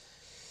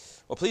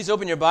Well, please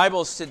open your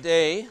Bibles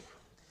today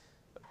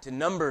to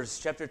Numbers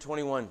chapter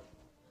 21.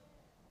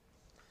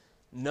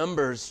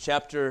 Numbers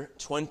chapter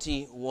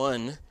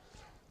 21.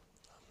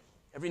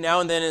 Every now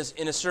and then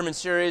in a sermon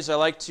series, I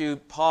like to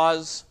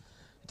pause,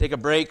 take a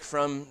break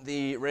from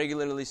the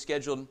regularly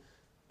scheduled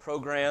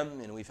program,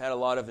 and we've had a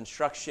lot of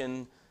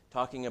instruction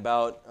talking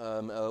about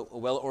a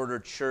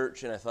well-ordered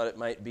church, and I thought it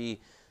might be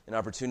an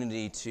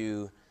opportunity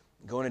to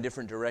go in a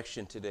different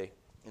direction today.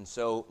 And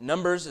so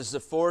Numbers is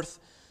the fourth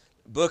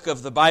book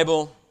of the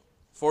Bible,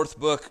 fourth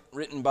book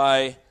written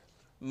by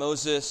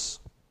Moses,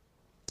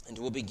 and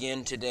we'll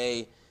begin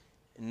today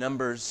in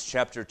Numbers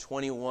chapter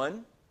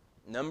 21.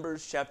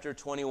 Numbers chapter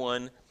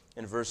 21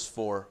 and verse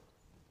 4.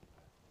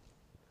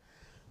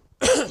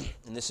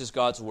 And this is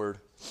God's word.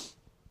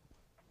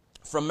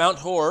 From Mount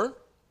Hor,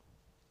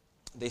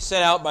 they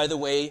set out by the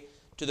way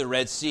to the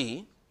Red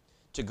Sea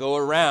to go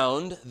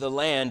around the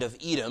land of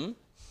Edom,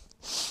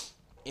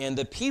 and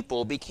the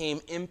people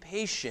became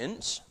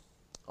impatient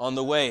on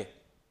the way.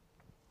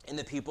 And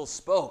the people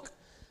spoke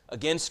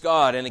against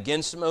God and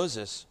against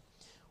Moses.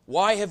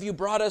 Why have you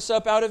brought us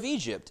up out of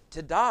Egypt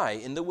to die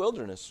in the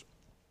wilderness?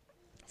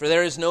 For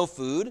there is no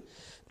food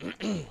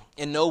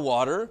and no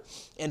water,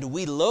 and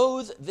we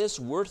loathe this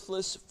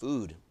worthless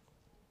food.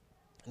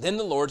 Then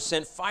the Lord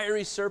sent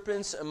fiery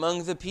serpents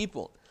among the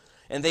people,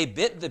 and they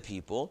bit the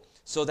people,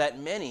 so that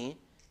many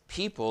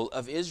people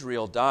of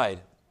Israel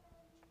died.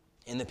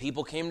 And the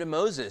people came to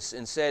Moses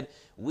and said,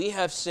 We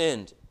have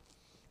sinned,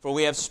 for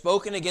we have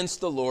spoken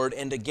against the Lord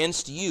and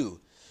against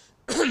you.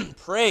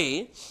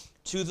 Pray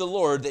to the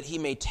Lord that he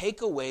may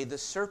take away the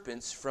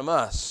serpents from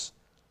us.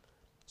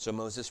 So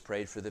Moses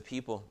prayed for the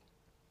people.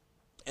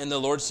 And the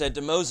Lord said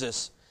to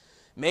Moses,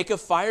 Make a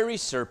fiery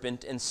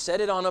serpent and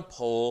set it on a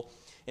pole,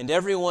 and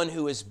everyone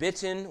who is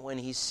bitten, when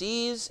he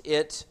sees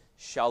it,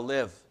 shall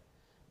live.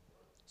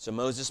 So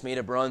Moses made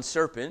a bronze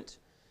serpent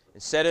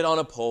and set it on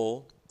a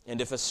pole,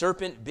 and if a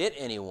serpent bit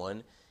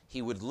anyone,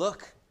 he would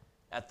look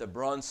at the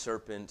bronze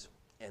serpent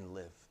and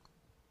live.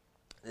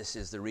 This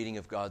is the reading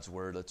of God's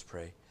word. Let's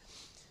pray.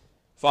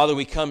 Father,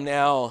 we come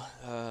now,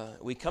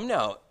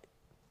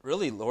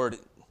 really, Lord,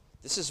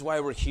 this is why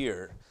we're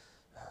here,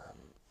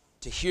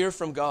 to hear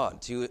from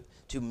God, to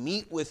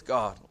meet with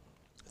God.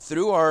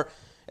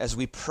 As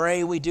we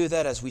pray, we do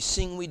that. As we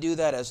sing, we do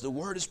that. As the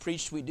word is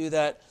preached, we do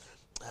that.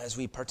 As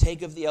we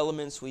partake of the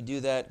elements, we do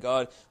that.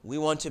 God, we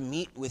want to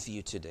meet with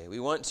you today.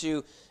 We want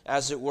to,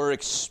 as it were,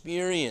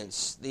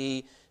 experience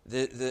the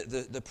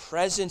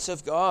presence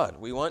of God.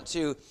 We want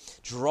to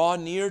draw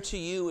near to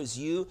you as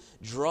you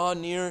draw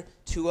near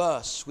to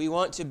us. We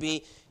want to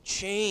be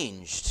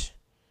changed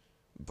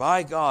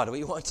by God.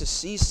 We want to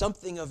see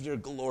something of your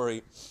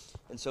glory.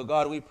 And so,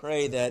 God, we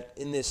pray that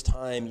in this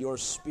time your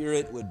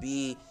Spirit would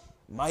be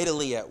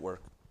mightily at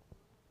work.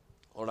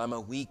 Lord, I'm a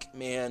weak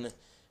man,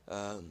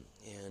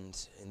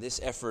 and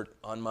this effort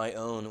on my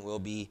own will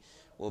be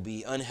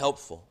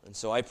unhelpful. And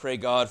so I pray,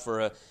 God,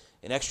 for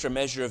an extra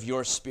measure of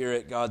your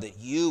Spirit, God, that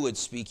you would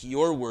speak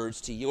your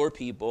words to your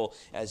people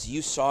as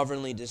you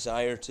sovereignly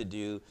desire to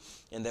do,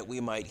 and that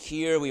we might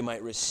hear, we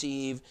might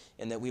receive,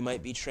 and that we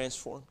might be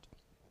transformed.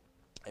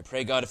 I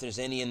pray, God, if there's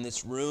any in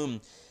this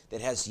room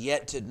that has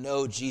yet to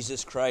know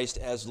Jesus Christ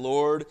as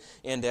Lord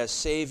and as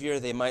Savior,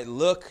 they might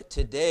look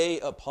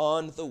today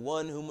upon the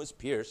one whom was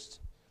pierced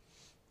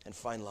and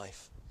find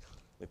life.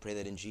 We pray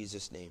that in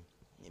Jesus' name.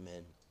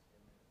 Amen.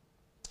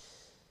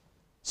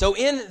 So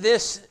in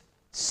this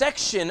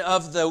section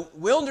of the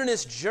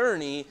wilderness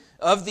journey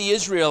of the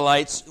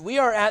Israelites, we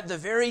are at the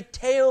very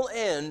tail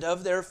end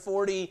of their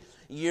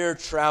 40-year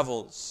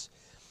travels.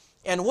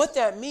 And what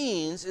that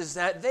means is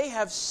that they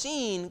have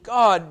seen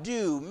God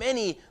do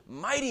many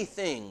mighty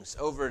things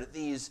over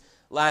these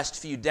last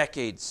few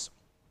decades.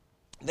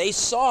 They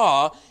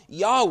saw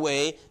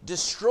Yahweh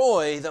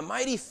destroy the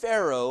mighty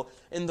Pharaoh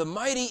and the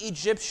mighty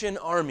Egyptian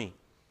army.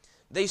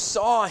 They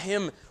saw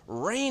him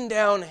rain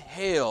down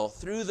hail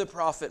through the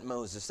prophet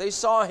Moses. They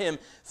saw him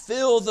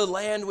fill the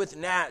land with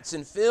gnats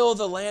and fill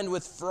the land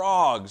with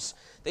frogs.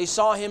 They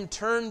saw him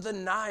turn the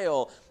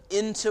Nile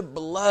into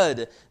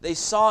blood. They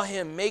saw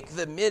him make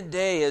the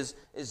midday as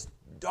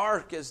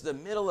dark as the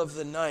middle of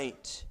the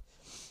night.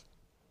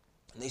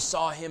 And they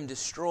saw him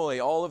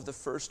destroy all of the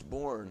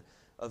firstborn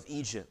of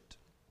Egypt.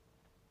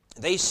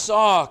 They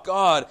saw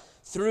God,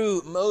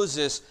 through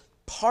Moses,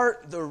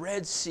 part the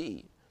Red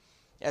Sea.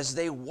 As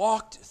they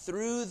walked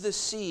through the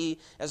sea,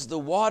 as the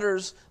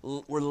waters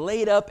were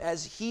laid up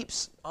as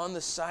heaps on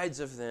the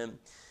sides of them,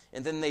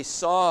 and then they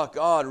saw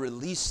God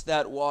release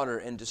that water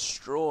and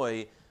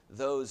destroy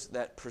those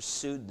that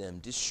pursued them,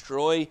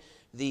 destroy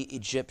the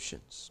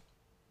Egyptians.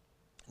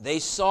 They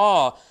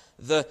saw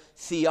the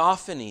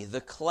theophany,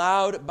 the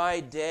cloud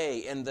by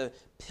day and the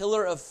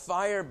pillar of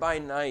fire by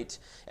night,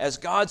 as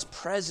God's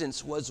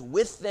presence was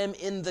with them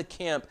in the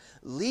camp,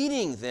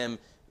 leading them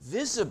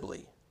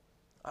visibly.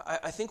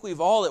 I think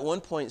we've all at one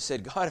point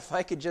said, God, if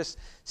I could just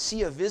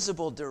see a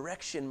visible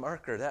direction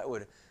marker, that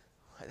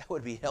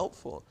would be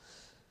helpful.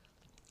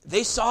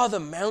 They saw the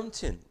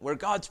mountain where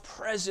God's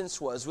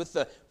presence was, with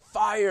the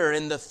fire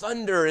and the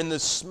thunder and the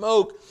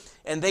smoke,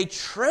 and they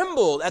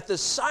trembled at the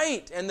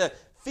sight and the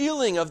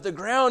feeling of the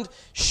ground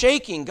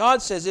shaking.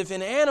 God says, if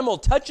an animal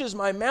touches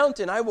my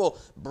mountain, I will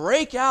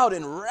break out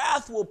and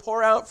wrath will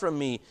pour out from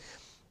me.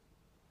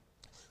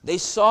 They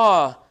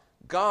saw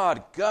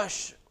God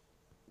gush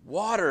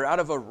water out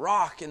of a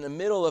rock in the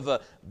middle of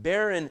a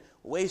barren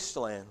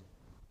wasteland.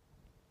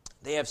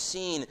 They have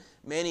seen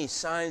many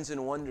signs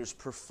and wonders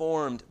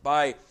performed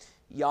by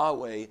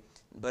Yahweh,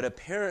 but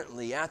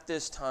apparently at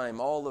this time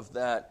all of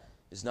that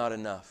is not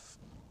enough,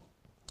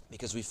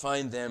 because we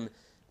find them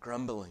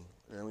grumbling,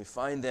 and we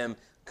find them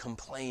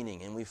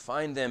complaining, and we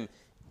find them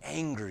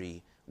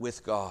angry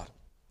with God.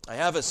 I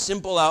have a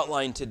simple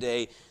outline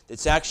today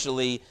that's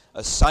actually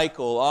a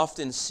cycle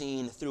often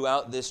seen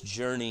throughout this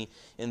journey,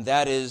 and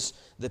that is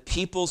the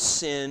people's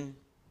sin,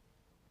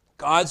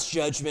 God's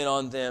judgment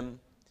on them,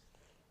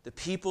 the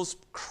people's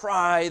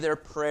cry, their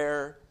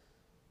prayer,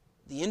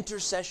 the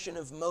intercession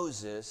of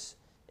Moses,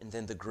 and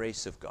then the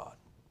grace of God.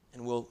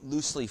 And we'll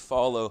loosely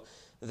follow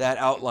that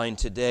outline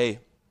today.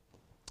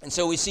 And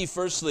so we see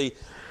firstly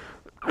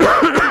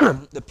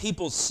the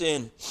people's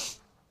sin.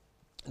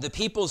 The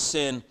people's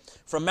sin.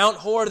 From Mount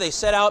Hor they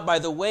set out by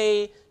the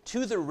way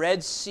to the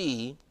Red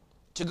Sea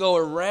to go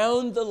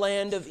around the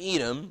land of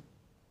Edom,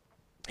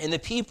 and the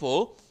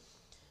people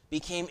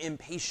became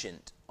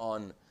impatient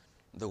on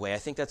the way. I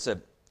think that's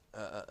an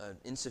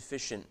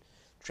insufficient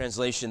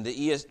translation. The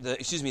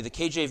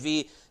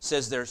KJV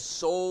says their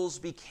souls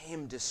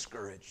became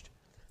discouraged.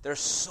 Their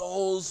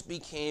souls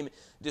became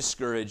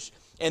discouraged.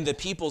 And the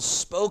people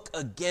spoke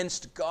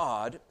against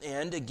God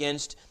and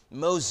against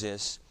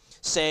Moses,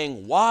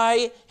 saying,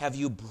 "Why have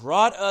you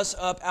brought us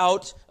up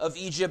out of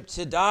Egypt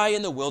to die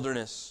in the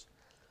wilderness?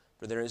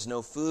 For there is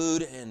no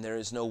food and there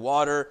is no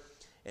water,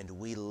 and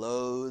we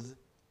loathe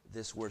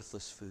this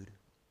worthless food."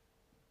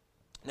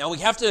 Now we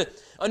have to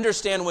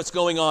understand what's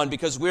going on,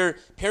 because we're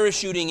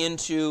parachuting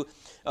into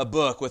a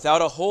book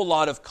without a whole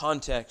lot of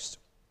context.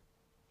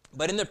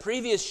 But in the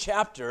previous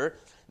chapter,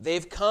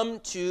 they've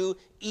come to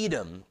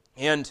Edom,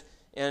 and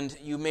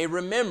you may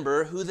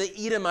remember who the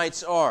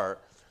Edomites are.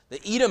 The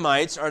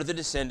Edomites are the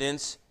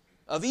descendants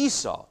of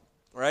Esau,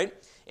 right?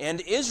 And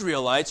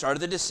Israelites are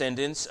the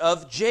descendants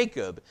of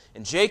Jacob.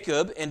 And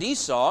Jacob and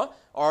Esau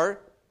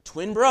are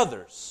twin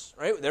brothers,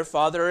 right? Their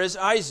father is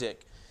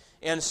Isaac.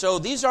 And so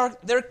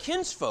they're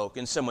kinsfolk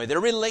in some way. They're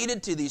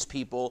related to these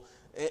people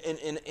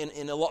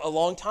in a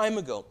long time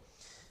ago.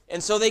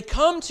 And so they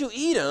come to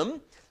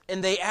Edom,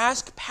 and they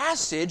ask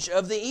passage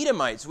of the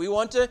Edomites. We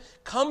want to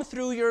come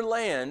through your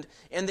land.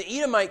 And the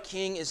Edomite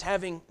king is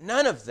having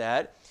none of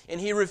that, and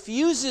he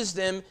refuses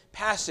them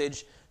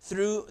passage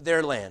through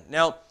their land.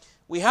 Now,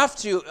 we have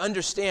to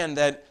understand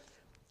that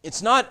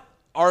it's not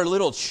our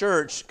little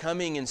church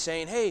coming and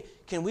saying, "Hey,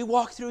 can we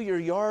walk through your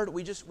yard?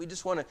 We just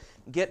want to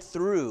get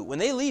through." When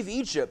they leave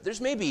Egypt,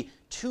 there's maybe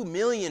 2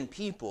 million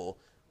people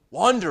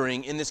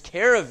wandering in this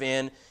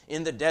caravan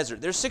in the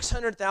desert. There's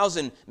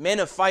 600,000 men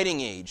of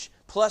fighting age,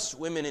 plus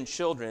women and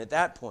children at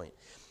that point.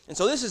 And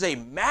so this is a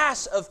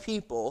mass of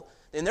people,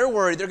 and they're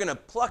worried they're going to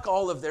pluck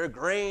all of their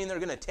grain, they're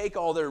going to take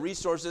all their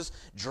resources,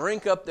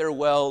 drink up their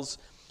wells.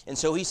 And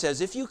so he says,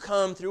 "If you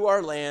come through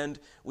our land,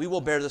 we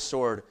will bear the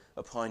sword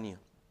upon you."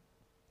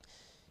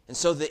 And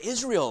so the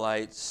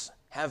Israelites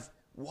have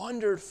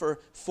wandered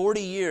for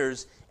 40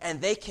 years,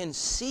 and they can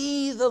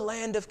see the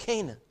land of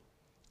Canaan.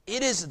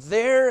 It is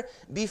there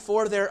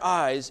before their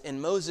eyes,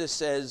 and Moses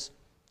says,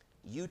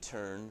 "You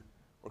turn,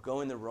 we're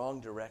going the wrong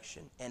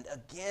direction." And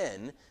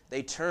again,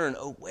 they turn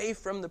away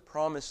from the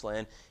promised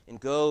land and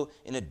go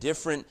in a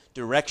different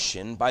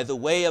direction by the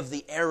way of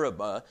the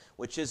Arabah,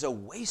 which is a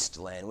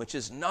wasteland, which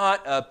is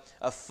not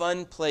a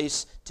fun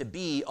place to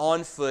be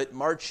on foot,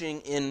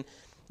 marching in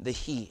the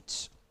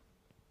heat.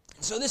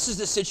 So this is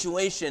the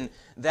situation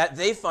that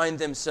they find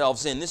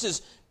themselves in. This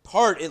is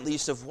part, at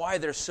least, of why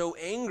they're so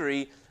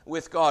angry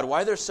with God,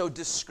 why they're so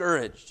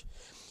discouraged.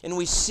 And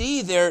we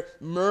see their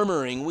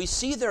murmuring, we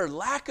see their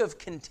lack of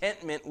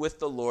contentment with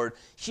the Lord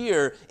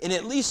here in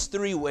at least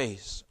 3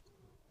 ways.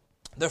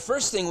 The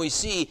first thing we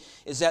see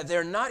is that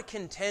they're not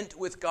content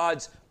with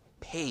God's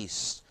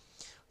pace.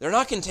 They're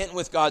not content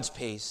with God's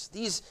pace.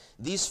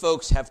 These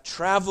folks have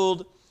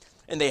traveled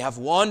and they have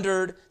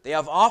wandered. They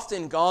have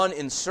often gone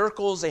in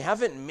circles. They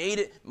haven't made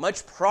it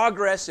much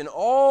progress in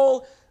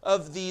all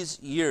of these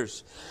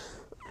years.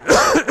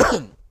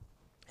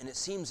 And it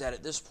seems that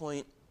at this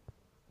point,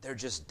 they're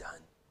just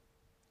done,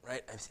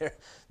 right?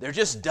 They're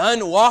just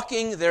done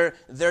walking.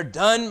 They're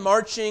done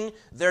marching.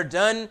 They're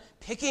done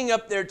picking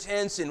up their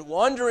tents and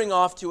wandering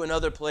off to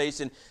another place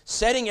and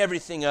setting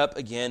everything up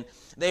again.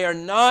 They are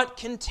not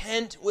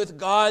content with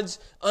God's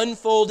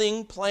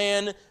unfolding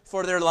plan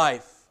for their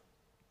life.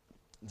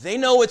 They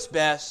know what's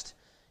best,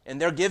 and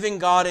they're giving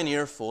God an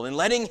earful and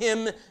letting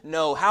Him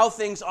know how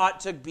things ought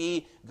to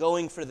be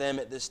going for them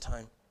at this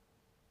time.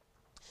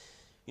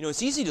 You know,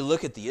 it's easy to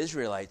look at the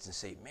Israelites and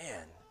say,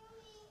 "Man,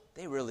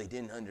 they really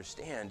didn't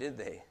understand, did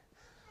they?"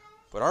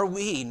 But are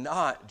we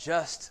not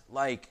just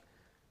like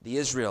the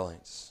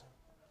Israelites?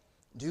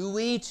 Do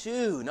we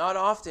too not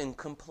often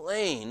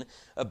complain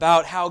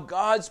about how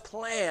God's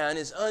plan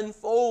is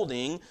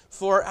unfolding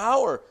for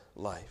our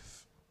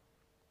life?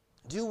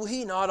 Do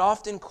we not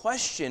often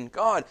question,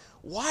 God,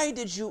 why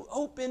did you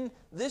open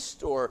this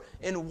door?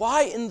 And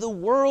why in the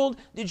world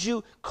did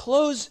you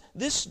close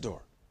this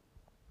door?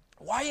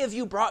 Why have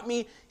you brought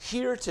me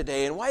here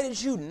today? And why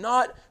did you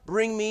not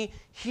bring me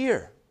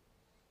here?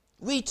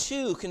 We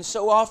too can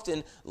so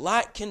often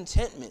lack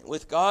contentment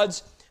with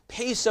God's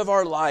pace of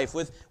our life,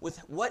 with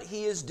what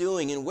He is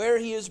doing and where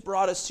He has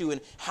brought us to and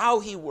how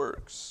He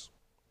works.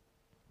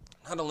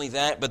 Not only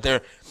that, but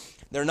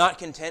they're not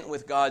content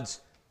with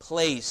God's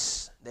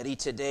place that He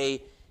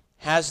today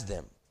has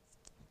them.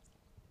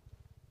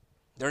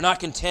 They're not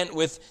content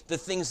with the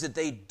things that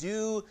they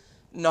do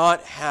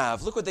not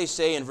have. Look what they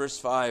say in verse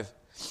 5.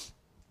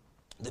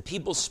 The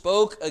people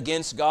spoke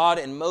against God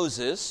and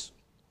Moses.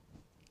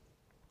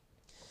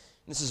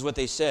 This is what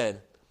they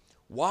said.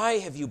 Why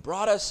have you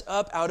brought us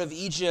up out of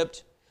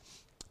Egypt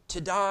to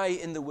die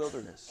in the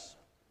wilderness?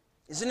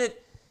 Isn't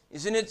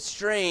it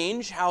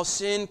strange how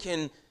sin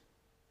can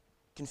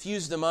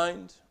confuse the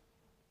mind?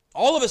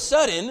 All of a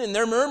sudden, in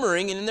their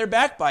murmuring and in their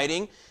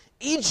backbiting,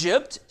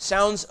 Egypt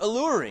sounds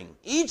alluring.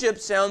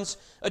 Egypt sounds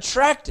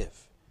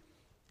attractive.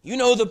 You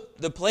know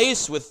the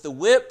place with the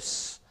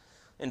whips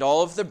and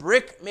all of the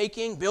brick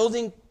making,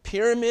 building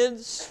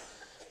pyramids,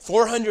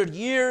 400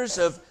 years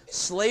of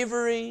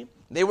slavery.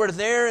 They were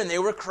there and they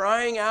were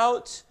crying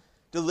out,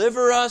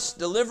 deliver us,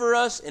 deliver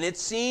us. And it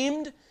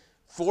seemed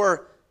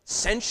for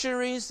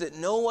centuries that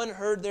no one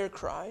heard their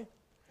cry.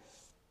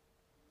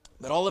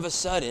 But all of a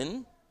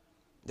sudden,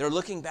 they're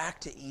looking back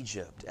to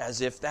Egypt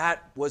as if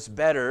that was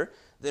better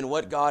than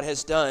what God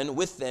has done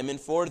with them and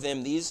for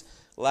them these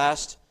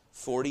last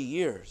 40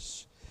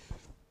 years.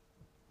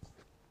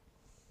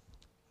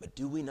 But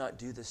do we not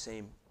do the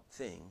same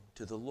thing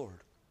to the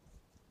Lord?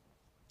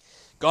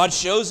 God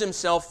shows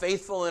Himself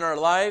faithful in our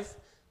life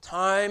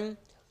time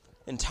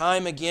and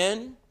time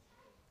again.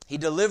 He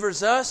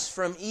delivers us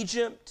from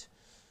Egypt,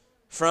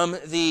 from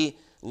the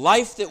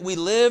life that we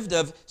lived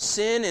of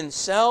sin and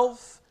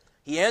self.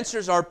 He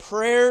answers our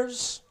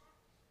prayers,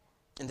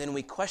 and then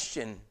we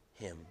question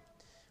Him.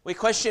 We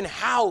question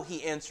how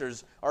He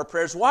answers our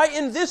prayers. Why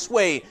in this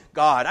way,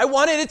 God? I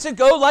wanted it to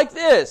go like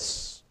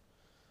this.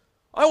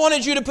 I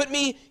wanted you to put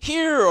me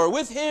here or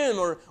with him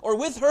or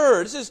with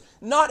her. This is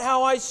not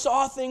how I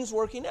saw things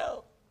working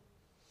out.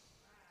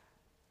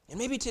 And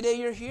maybe today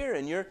you're here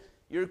and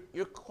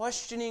you're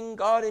questioning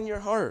God in your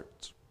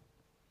heart.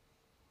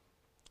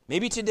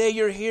 Maybe today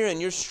you're here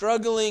and you're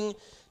struggling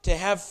to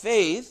have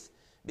faith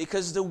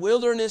because the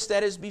wilderness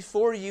that is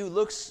before you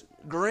looks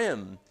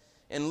grim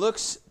and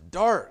looks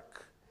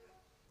dark.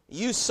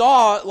 You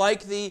saw,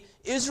 like the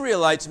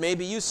Israelites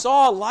maybe, you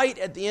saw light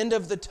at the end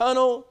of the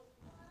tunnel.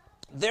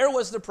 There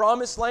was the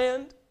promised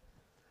land.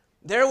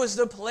 There was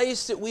the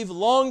place that we've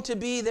longed to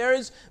be. There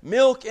is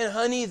milk and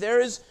honey.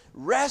 There is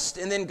rest.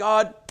 And then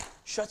God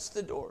shuts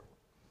the door.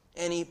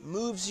 And He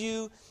moves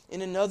you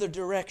in another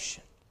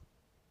direction.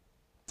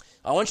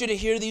 I want you to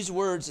hear these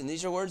words. And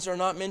these words are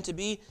not meant to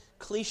be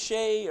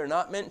cliche or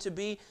not meant to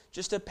be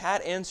just a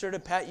pat answer to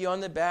pat you on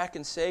the back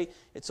and say,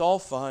 it's all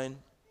fine.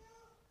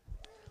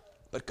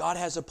 But God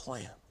has a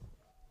plan.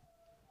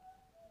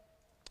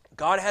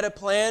 God had a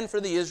plan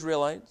for the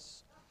Israelites.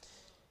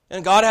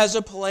 And God has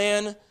a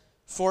plan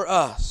for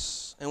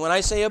us. And when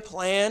I say a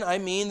plan, I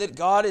mean that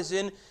God is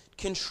in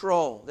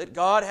control. That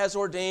God has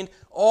ordained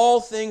all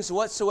things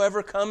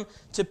whatsoever come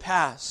to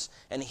pass.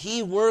 And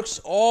He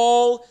works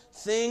all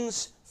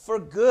things for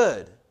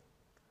good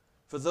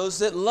for those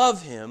that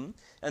love Him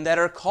and that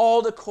are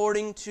called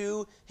according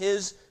to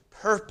His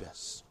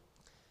purpose.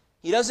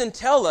 He doesn't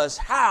tell us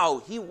how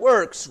He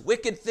works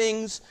wicked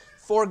things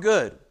for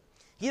good.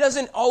 He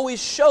doesn't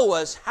always show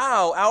us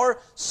how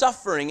our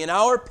suffering and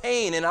our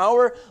pain and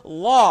our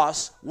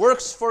loss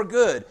works for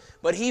good.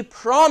 But He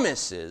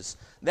promises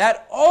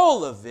that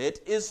all of it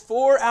is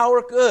for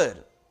our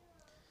good.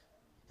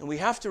 And we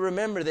have to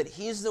remember that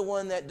He's the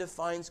one that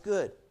defines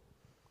good.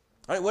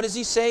 All right, what does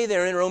He say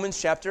there in Romans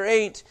chapter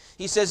 8?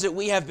 He says that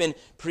we have been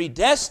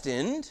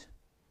predestined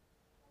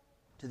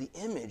to the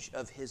image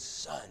of His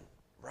Son,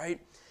 right?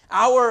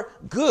 Our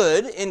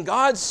good in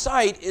God's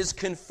sight is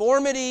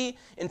conformity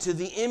into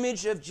the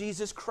image of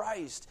Jesus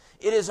Christ.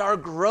 It is our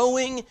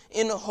growing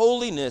in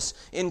holiness.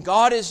 And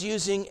God is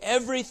using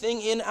everything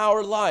in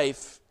our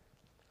life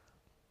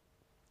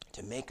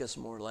to make us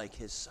more like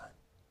His Son.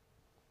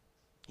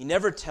 He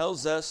never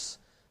tells us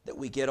that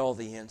we get all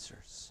the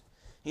answers.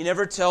 He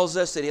never tells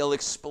us that He'll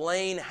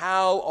explain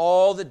how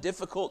all the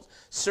difficult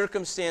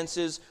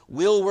circumstances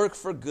will work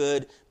for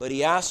good. But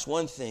He asks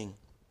one thing,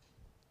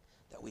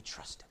 that we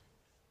trust Him.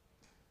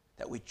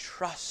 That we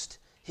trust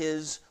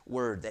His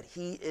word, that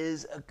He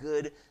is a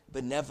good,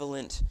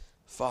 benevolent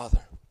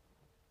Father.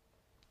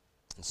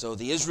 And so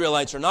the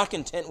Israelites are not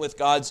content with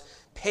God's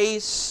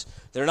pace,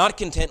 they're not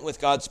content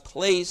with God's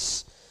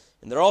place,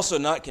 and they're also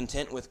not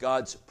content with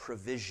God's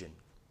provision.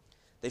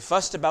 They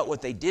fussed about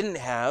what they didn't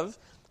have,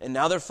 and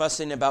now they're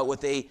fussing about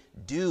what they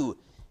do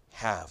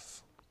have.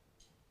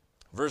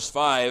 Verse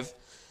 5,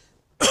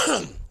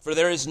 for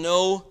there is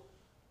no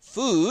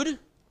food,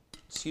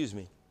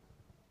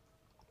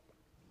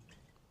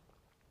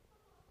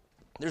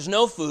 there's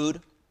no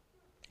food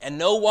and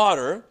no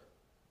water,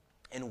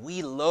 and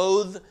we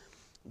loathe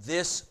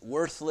this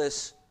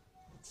worthless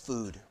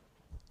food.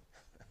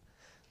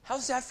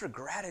 How's that for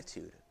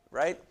gratitude,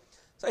 right?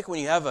 It's like when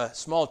you have a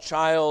small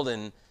child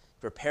and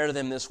prepare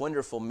them this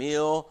wonderful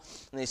meal,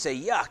 and they say,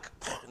 yuck,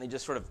 and they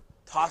just sort of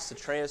toss the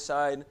tray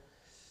aside.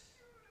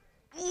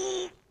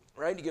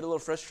 Right? You get a little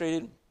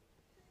frustrated.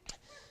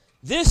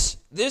 This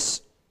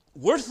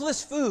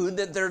worthless food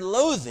that they're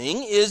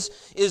loathing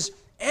is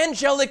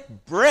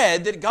angelic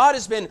bread that God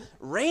has been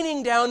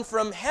raining down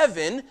from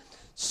heaven,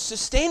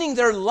 sustaining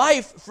their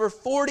life for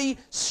 40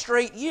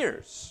 straight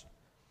years.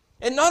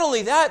 And not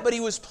only that, but he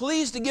was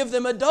pleased to give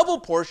them a double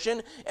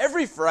portion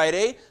every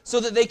Friday so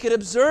that they could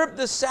observe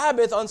the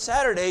Sabbath on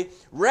Saturday,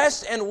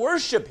 rest and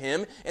worship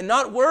him, and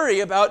not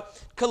worry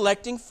about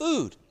collecting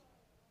food.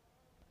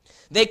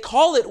 They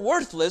call it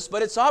worthless,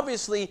 but it's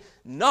obviously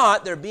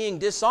not. They're being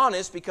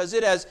dishonest because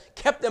it has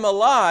kept them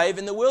alive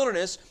in the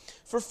wilderness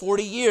for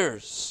 40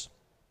 years.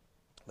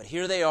 But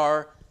here they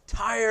are,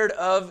 tired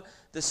of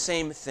the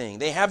same thing.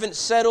 They haven't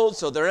settled,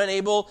 so they're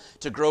unable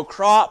to grow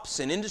crops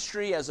and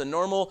industry as a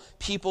normal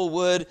people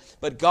would.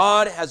 But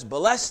God has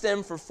blessed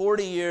them for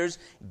 40 years,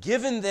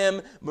 given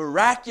them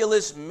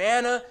miraculous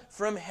manna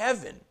from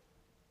heaven.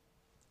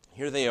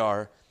 Here they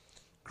are,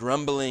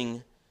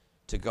 grumbling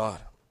to God.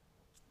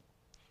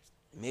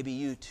 Maybe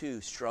you too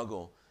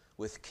struggle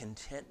with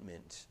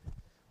contentment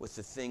with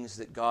the things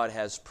that God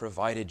has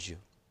provided you.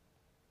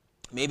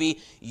 Maybe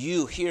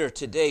you here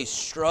today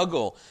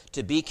struggle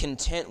to be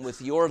content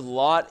with your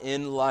lot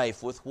in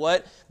life, with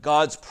what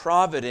God's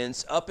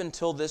providence up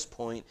until this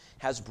point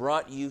has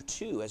brought you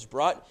to, has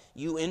brought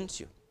you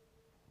into.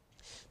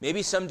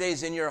 Maybe some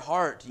days in your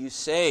heart you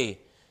say,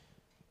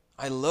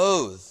 I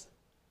loathe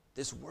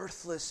this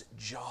worthless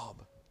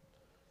job,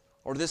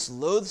 or this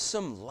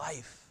loathsome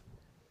life,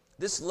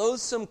 this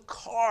loathsome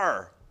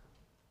car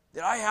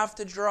that I have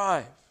to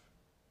drive.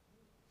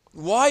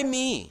 Why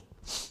me?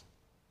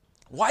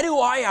 Why do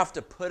I have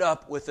to put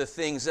up with the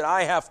things that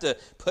I have to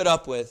put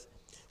up with?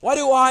 Why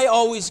do I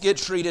always get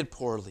treated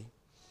poorly?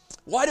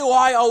 Why do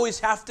I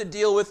always have to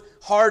deal with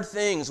hard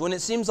things when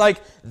it seems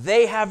like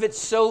they have it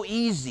so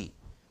easy?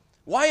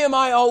 Why am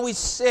I always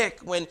sick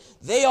when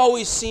they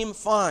always seem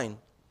fine?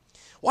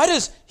 Why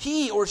does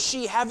he or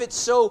she have it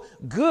so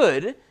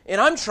good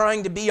and I'm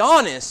trying to be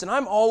honest and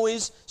I'm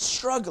always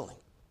struggling?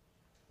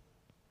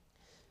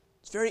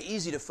 It's very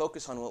easy to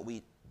focus on what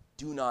we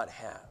do not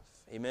have.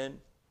 Amen?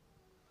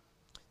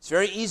 It's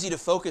very easy to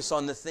focus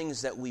on the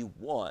things that we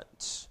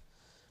want.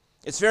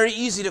 It's very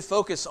easy to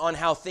focus on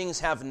how things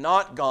have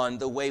not gone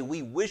the way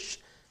we wish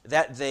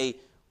that they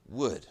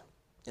would.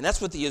 And that's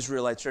what the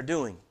Israelites are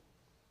doing.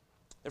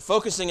 They're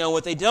focusing on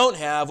what they don't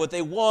have, what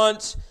they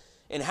want,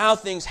 and how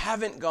things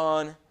haven't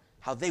gone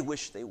how they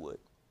wish they would.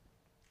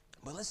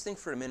 But let's think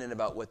for a minute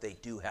about what they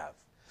do have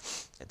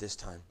at this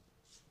time.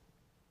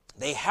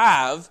 They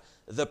have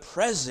the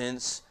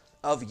presence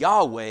of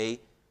Yahweh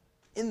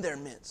in their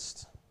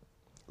midst.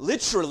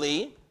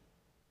 Literally,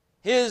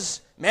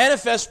 his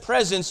manifest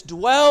presence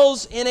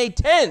dwells in a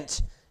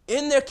tent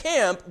in their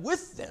camp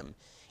with them.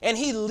 And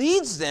he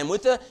leads them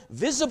with a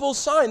visible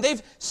sign. They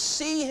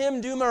see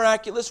him do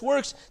miraculous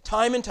works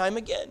time and time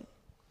again.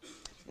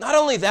 Not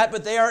only that,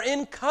 but they are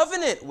in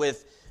covenant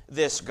with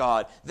this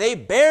God. They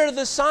bear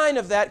the sign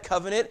of that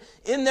covenant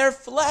in their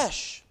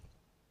flesh.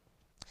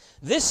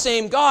 This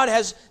same God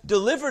has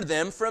delivered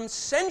them from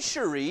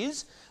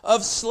centuries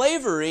of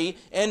slavery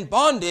and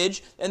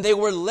bondage, and they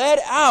were led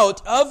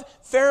out of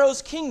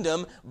Pharaoh's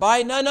kingdom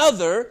by none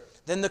other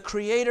than the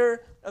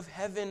Creator of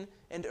heaven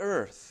and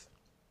earth.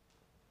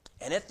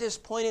 And at this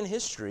point in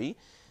history,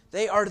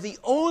 they are the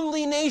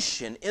only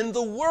nation in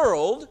the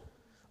world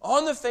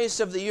on the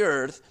face of the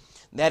earth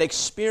that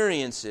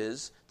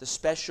experiences the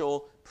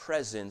special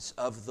presence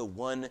of the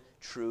one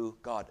true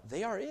God.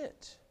 They are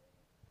it.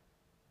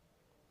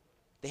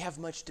 They have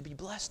much to be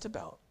blessed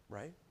about,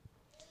 right?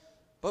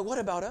 But what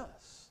about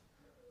us?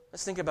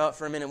 Let's think about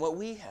for a minute what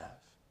we have.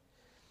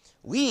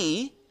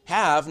 We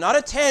have not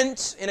a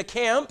tent in a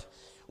camp.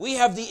 We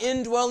have the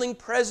indwelling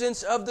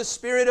presence of the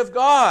Spirit of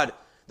God,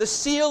 the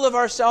seal of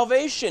our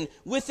salvation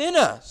within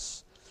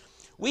us.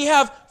 We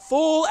have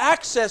full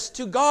access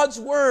to God's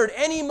Word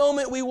any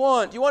moment we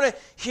want. You want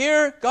to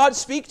hear God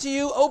speak to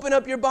you? Open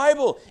up your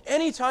Bible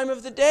any time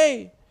of the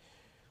day.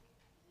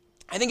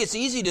 I think it's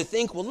easy to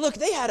think, well, look,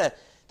 they had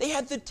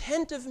the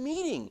tent of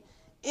meeting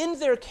in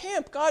their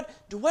camp. God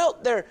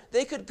dwelt there.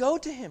 They could go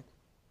to him.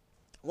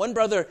 One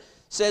brother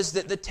says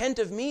that the tent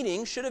of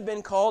meeting should have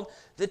been called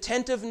the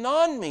tent of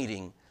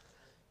non-meeting,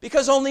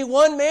 because only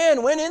one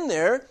man went in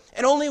there,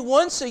 and only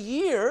once a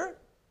year.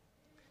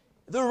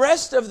 The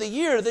rest of the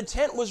year, the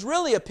tent was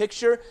really a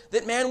picture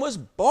that man was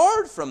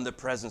barred from the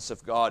presence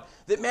of God,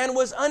 that man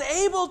was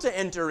unable to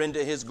enter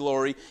into his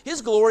glory.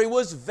 His glory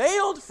was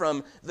veiled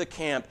from the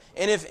camp,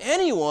 and if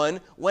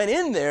anyone went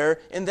in there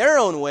in their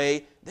own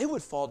way, they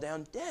would fall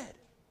down dead.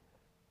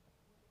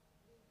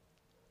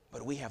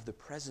 but we have the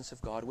presence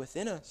of God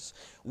within us.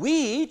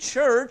 We,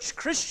 church,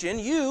 Christian,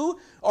 you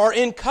are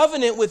in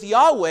covenant with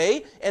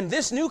Yahweh, and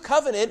this new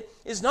covenant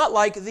is not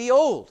like the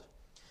old.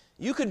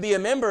 You could be a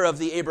member of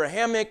the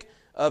Abrahamic,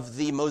 of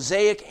the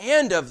Mosaic,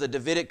 and of the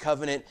Davidic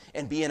covenant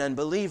and be an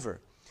unbeliever.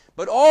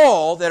 But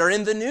all that are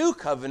in the new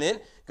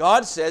covenant,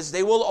 God says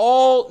they will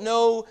all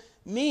know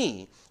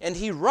me. And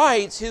He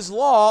writes His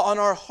law on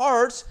our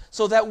hearts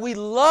so that we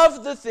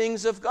love the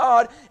things of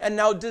God and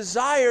now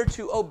desire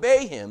to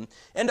obey Him.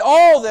 And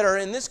all that are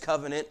in this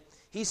covenant,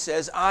 He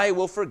says, I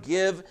will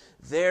forgive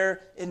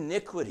their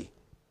iniquity.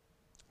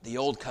 The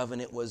old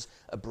covenant was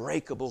a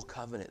breakable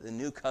covenant. The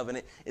new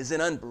covenant is an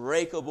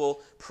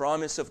unbreakable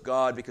promise of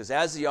God because,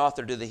 as the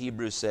author to the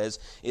Hebrews says,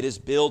 it is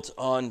built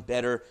on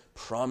better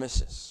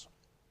promises.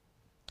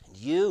 And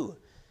you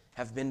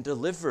have been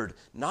delivered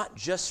not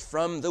just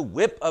from the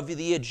whip of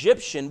the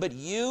Egyptian, but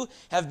you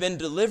have been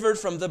delivered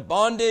from the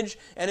bondage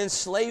and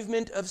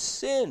enslavement of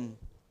sin.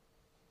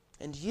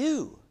 And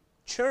you,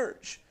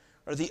 church,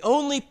 are the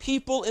only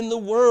people in the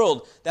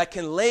world that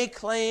can lay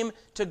claim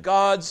to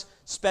God's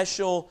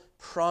special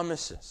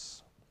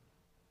promises.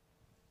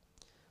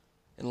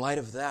 In light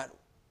of that,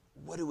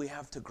 what do we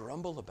have to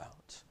grumble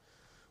about?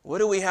 What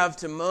do we have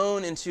to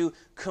moan and to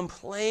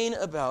complain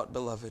about,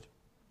 beloved?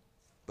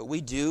 But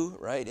we do,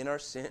 right? In our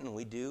sin,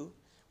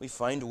 we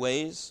find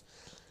ways.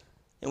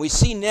 And we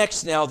see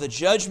next now the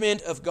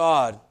judgment of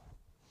God.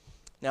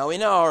 Now,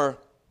 in our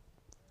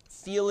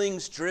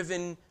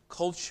feelings-driven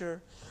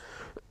culture,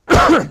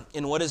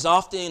 in what is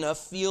often a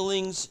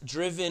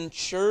feelings-driven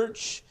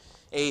church,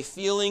 a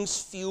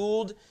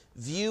feelings-fueled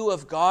view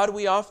of God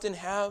we often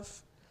have,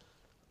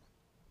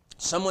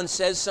 someone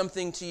says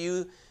something to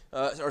you,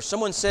 or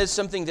someone says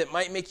something that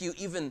might make you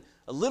even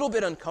a little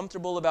bit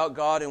uncomfortable about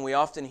God, and we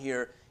often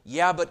hear,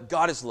 yeah, but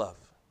God is love.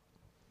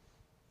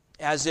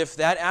 As if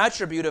that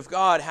attribute of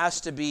God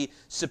has to be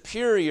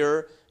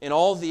superior and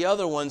all the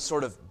other ones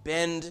sort of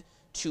bend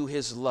to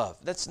His love.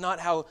 That's not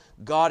how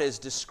God is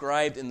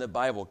described in the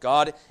Bible.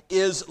 God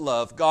is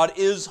love. God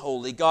is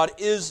holy. God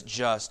is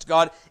just.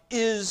 God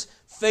is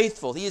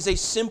faithful. He is a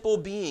simple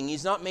being.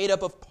 He's not made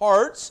up of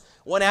parts.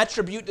 One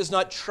attribute does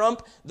not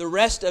trump the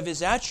rest of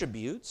His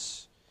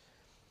attributes.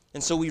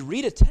 And so we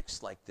read a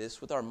text like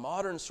this with our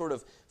modern sort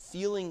of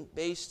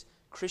feeling-based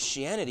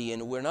Christianity,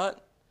 and we're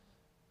not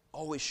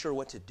always sure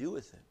what to do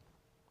with it.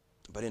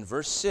 But in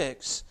verse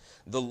 6,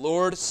 the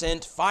Lord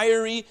sent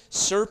fiery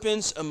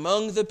serpents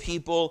among the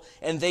people,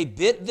 and they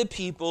bit the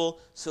people,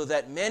 so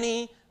that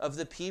many of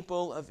the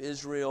people of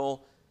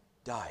Israel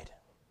died.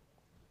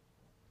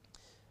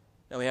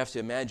 Now we have to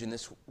imagine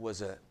this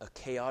was a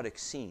chaotic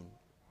scene.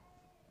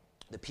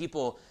 The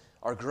people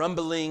are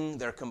grumbling,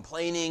 they're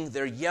complaining,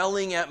 they're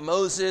yelling at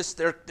Moses,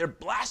 they're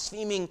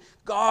blaspheming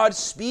God,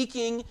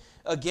 speaking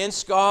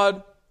against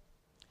God,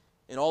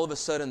 and all of a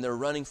sudden they're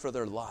running for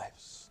their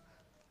lives.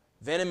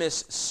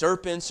 Venomous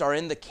serpents are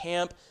in the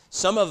camp.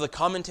 Some of the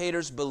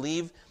commentators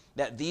believe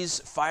that these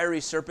fiery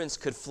serpents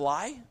could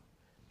fly.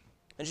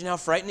 Imagine how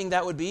frightening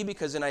that would be,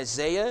 because in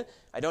Isaiah,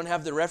 I don't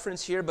have the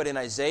reference here, but in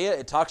Isaiah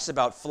it talks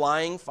about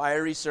flying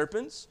fiery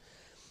serpents.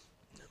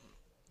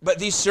 But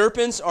these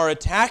serpents are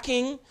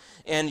attacking,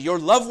 and your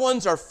loved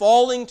ones are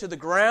falling to the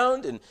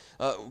ground. And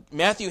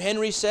Matthew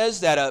Henry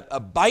says that a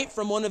bite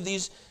from one of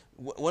these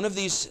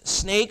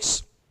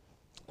snakes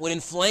would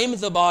inflame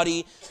the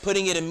body,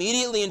 putting it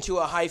immediately into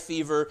a high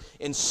fever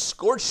and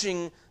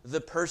scorching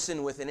the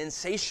person with an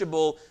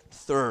insatiable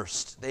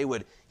thirst. They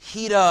would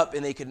heat up,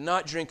 and they could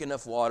not drink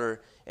enough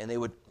water, and they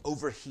would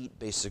overheat,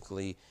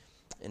 basically,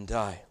 and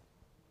die.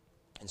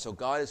 And so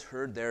God has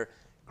heard their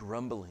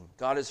grumbling.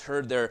 God has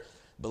heard their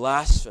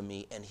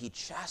blasphemy, and He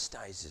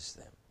chastises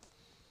them.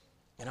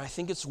 And I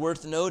think it's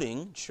worth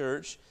noting,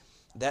 church,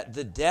 that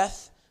the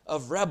death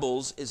of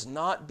rebels is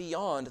not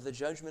beyond the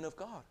judgment of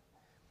God.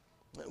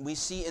 We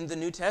see in the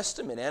New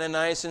Testament,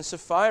 Ananias and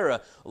Sapphira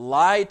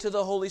lied to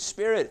the Holy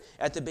Spirit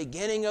at the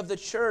beginning of the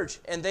church,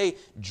 and they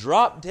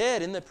dropped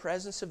dead in the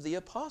presence of the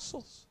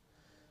apostles.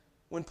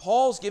 When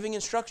Paul's giving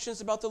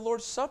instructions about the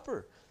Lord's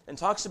Supper and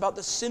talks about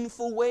the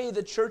sinful way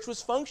the church was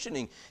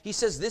functioning, he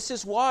says, this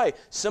is why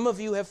some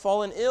of you have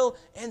fallen ill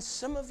and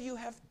some of you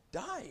have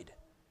died.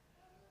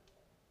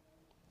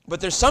 But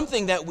there's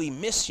something that we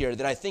miss here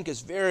that I think is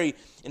very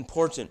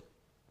important.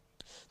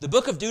 The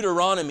book of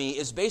Deuteronomy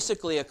is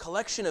basically a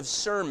collection of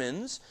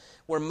sermons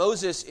where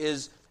Moses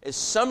is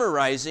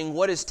summarizing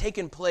what has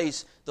taken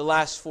place the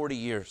last 40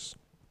 years.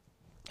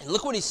 And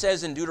look what he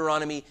says in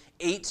Deuteronomy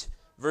 8,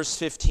 verse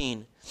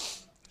 15.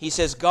 He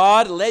says,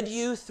 God led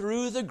you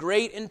through the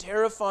great and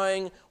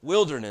terrifying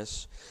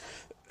wilderness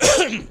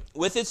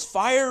with its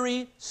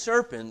fiery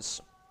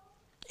serpents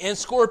and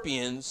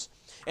scorpions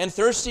and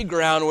thirsty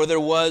ground where there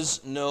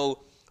was no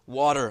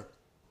water.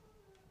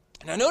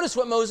 Now notice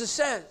what Moses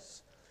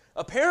says.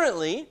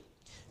 Apparently,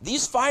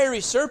 these fiery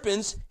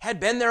serpents had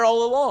been there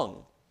all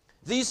along.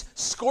 These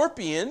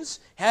scorpions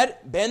had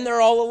been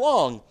there all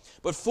along.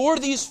 But for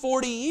these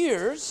 40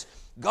 years,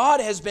 God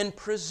has been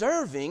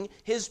preserving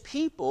His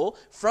people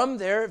from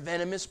their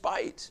venomous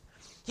bite.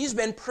 He's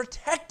been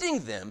protecting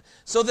them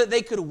so that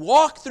they could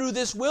walk through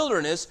this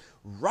wilderness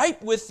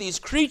ripe with these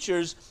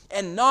creatures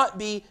and not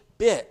be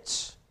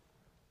bit.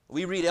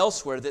 We read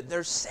elsewhere that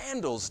their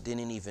sandals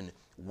didn't even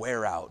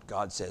wear out,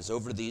 God says,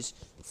 over these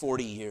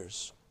 40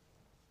 years.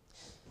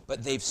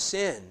 But they've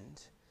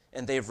sinned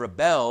and they've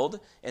rebelled,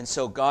 and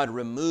so God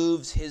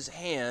removes his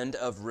hand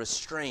of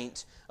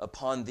restraint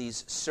upon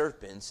these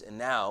serpents, and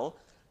now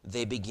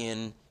they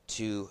begin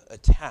to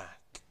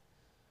attack.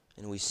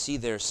 And we see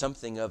there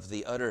something of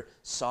the utter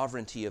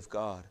sovereignty of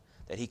God,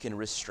 that he can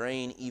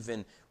restrain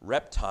even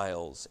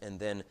reptiles and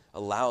then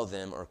allow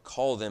them or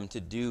call them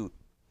to do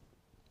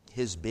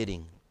his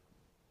bidding.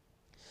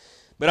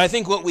 But I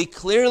think what we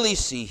clearly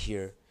see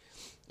here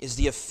is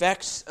the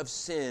effects of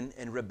sin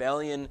and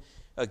rebellion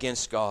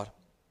against God.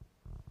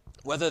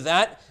 Whether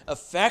that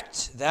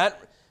effect,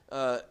 that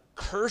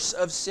curse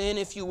of sin,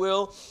 if you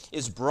will,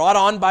 is brought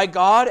on by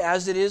God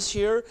as it is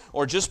here,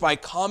 or just by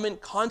common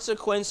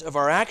consequence of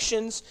our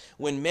actions,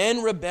 when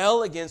men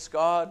rebel against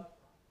God,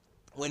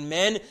 when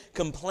men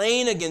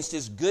complain against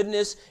his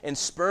goodness and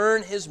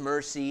spurn his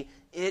mercy,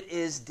 it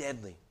is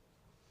deadly.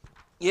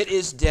 It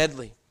is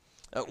deadly.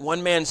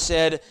 One man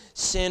said,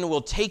 sin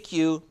will take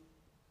you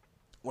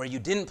where you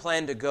didn't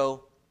plan to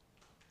go.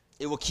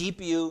 It will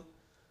keep you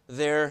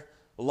there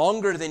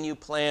longer than you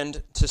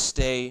planned to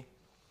stay,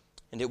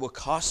 and it will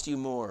cost you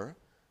more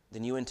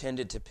than you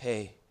intended to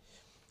pay.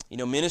 You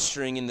know,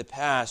 ministering in the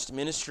past,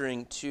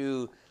 ministering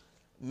to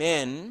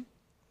men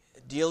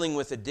dealing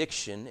with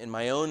addiction in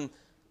my own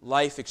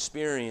life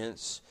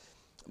experience,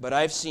 but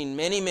I've seen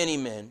many, many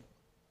men,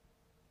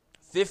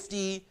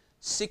 50,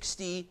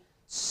 60,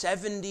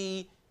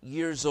 70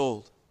 years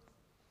old,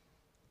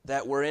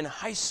 that were in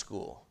high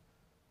school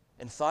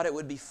and thought it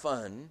would be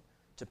fun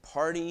to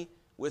party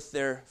with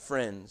their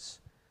friends,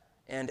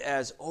 and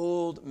as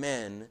old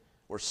men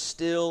were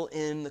still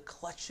in the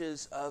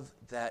clutches of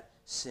that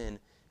sin,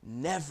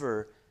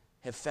 never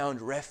have found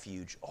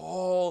refuge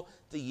all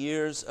the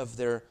years of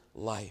their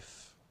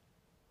life.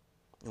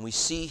 And we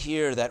see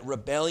here that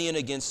rebellion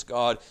against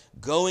God,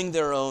 going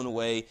their own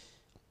way,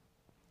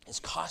 is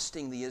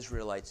costing the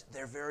Israelites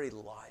their very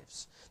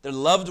lives. Their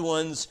loved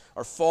ones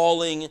are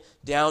falling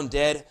down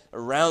dead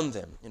around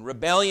them. And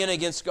rebellion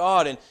against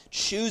God and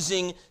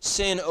choosing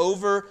sin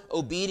over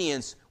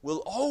obedience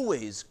will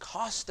always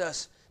cost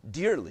us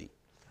dearly.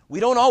 We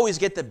don't always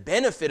get the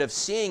benefit of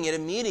seeing it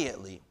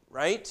immediately,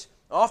 right?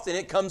 Often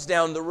it comes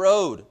down the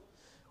road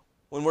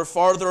when we're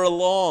farther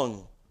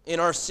along in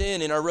our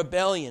sin, in our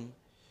rebellion.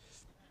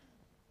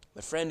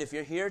 But friend, if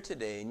you're here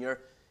today and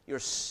you're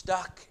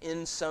stuck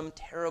in some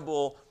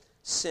terrible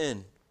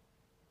sin,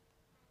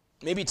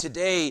 maybe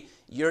today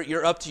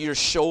you're up to your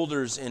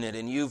shoulders in it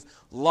and you've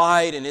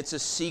lied and it's a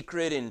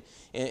secret and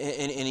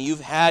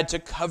you've had to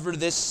cover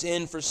this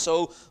sin for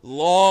so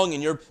long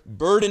and you're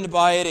burdened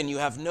by it and you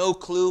have no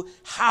clue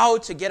how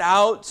to get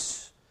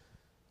out.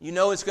 You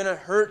know it's going to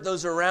hurt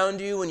those around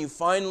you when you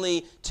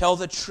finally tell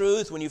the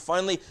truth, when you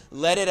finally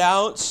let it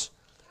out.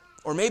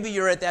 Or maybe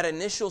you're at that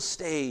initial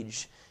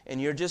stage and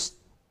you're just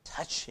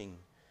touching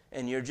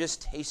and you're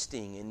just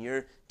tasting and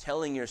you're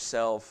telling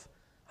yourself,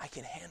 I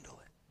can handle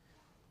it.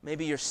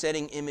 Maybe you're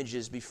setting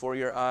images before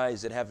your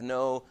eyes that have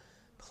no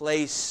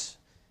place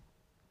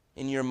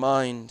in your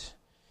mind.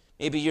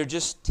 Maybe you're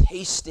just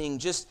tasting,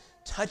 just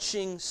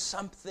touching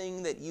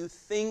something that you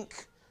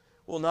think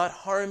will not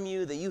harm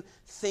you, that you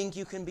think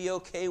you can be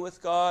okay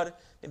with God.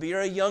 Maybe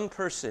you're a young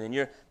person and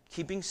you're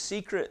keeping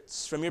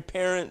secrets from your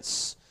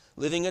parents,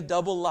 living a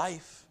double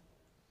life.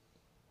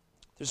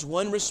 There's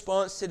one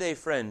response today,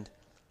 friend,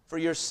 for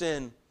your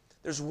sin.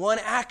 There's one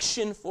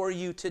action for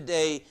you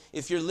today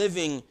if you're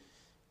living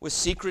with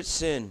secret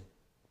sin,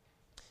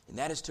 and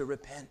that is to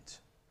repent.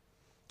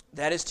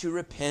 That is to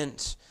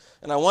repent.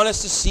 And I want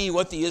us to see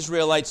what the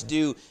Israelites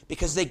do,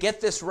 because they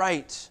get this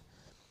right.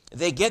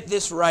 They get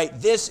this right.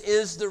 This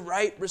is the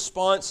right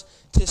response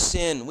to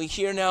sin. We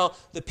hear now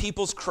the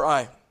people's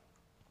cry.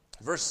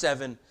 Verse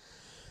 7,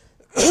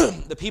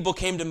 the people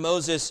came to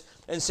Moses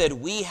and said,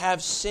 "We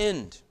have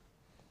sinned,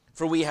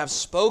 for we have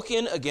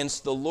spoken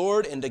against the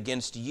Lord and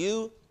against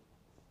you.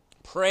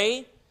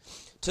 Pray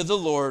to the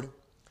Lord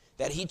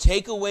that he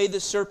take away the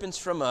serpents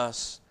from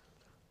us."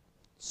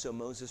 So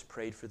Moses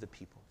prayed for the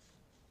people.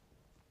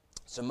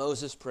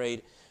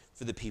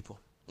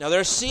 Now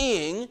they're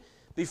seeing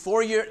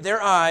before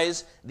their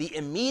eyes the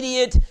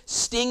immediate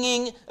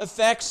stinging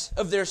effects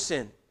of their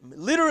sin.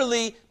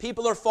 Literally,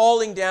 people are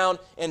falling down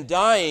and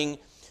dying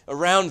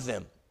around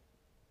them.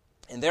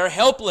 And they're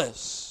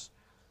helpless.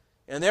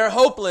 And they're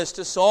hopeless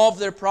to solve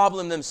their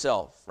problem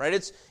themselves. Right?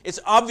 It's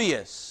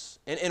obvious.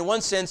 And in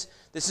one sense,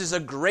 this is a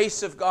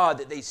grace of God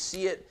that they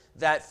see it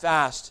that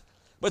fast.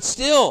 But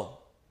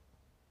still,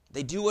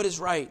 they do what is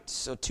right.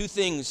 So 2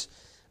 things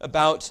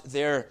about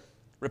their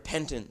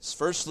repentance.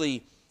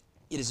 Firstly,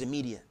 it is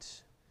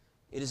immediate.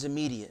 It is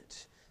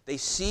immediate. They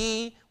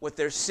see what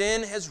their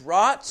sin has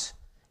wrought,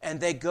 and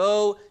they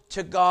go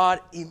to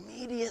God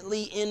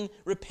immediately in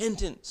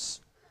repentance.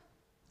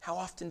 How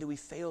often do we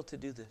fail to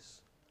do this?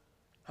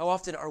 How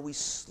often are we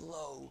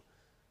slow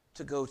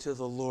to go to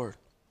the Lord?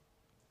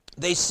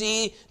 They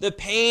see the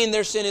pain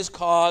their sin has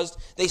caused.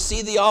 They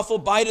see the awful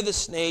bite of the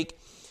snake.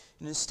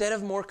 And instead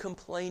of more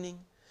complaining,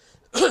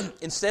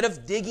 instead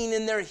of digging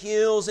in their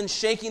heels and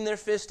shaking their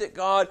fist at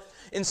God,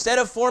 instead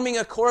of forming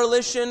a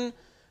coalition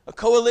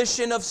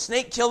of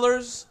snake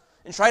killers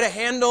and try to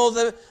handle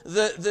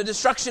the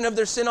destruction of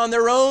their sin on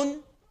their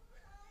own,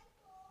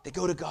 they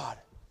go to God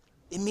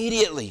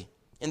immediately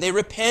and they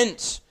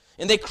repent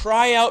and they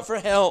cry out for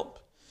help.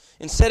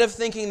 Instead of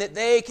thinking that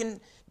they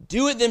can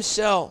do it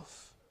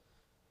themselves,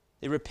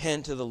 they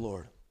repent to the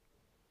Lord.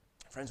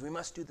 Friends, we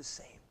must do the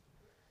same.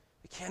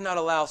 We cannot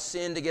allow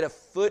sin to get a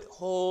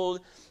foothold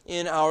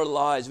in our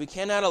lives. We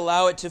cannot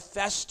allow it to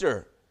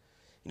fester.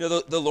 You know,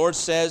 the Lord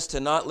says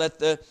to not let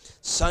the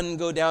sun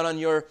go down on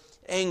your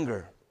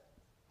anger.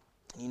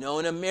 You know,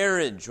 in a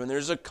marriage, when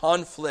there's a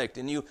conflict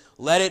and you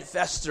let it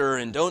fester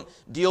and don't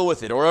deal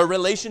with it, or a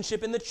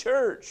relationship in the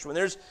church, when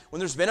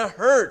there's been a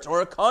hurt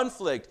or a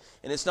conflict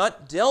and it's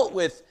not dealt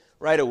with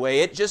right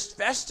away, it just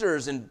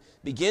festers and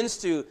begins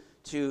to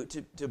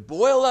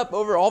boil up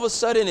over. All of a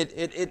sudden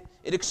it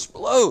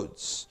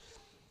explodes.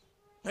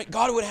 Right?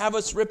 God would have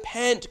us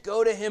repent,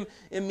 go to Him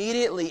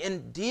immediately,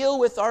 and deal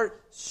with our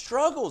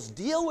struggles,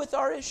 deal with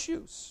our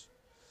issues.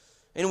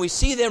 And we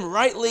see them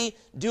rightly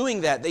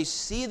doing that. They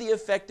see the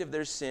effect of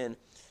their sin,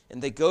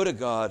 and they go to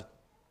God.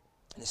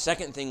 And the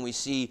second thing we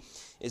see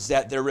is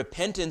that their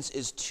repentance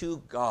is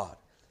to God.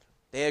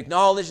 They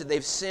acknowledge that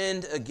they've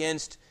sinned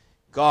against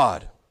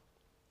God.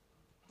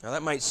 Now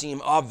that might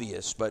seem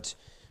obvious, but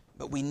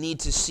we need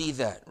to see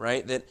that,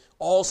 right? That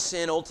all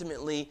sin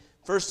ultimately,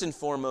 first and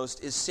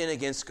foremost, is sin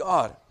against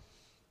God.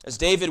 As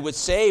David would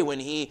say when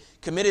he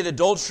committed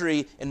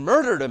adultery and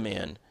murdered a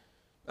man,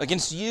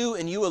 against you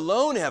and you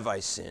alone have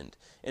I sinned,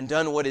 and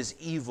done what is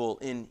evil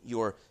in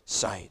your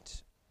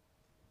sight.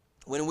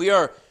 When we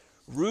are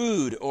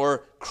rude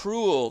or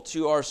cruel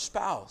to our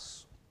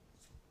spouse,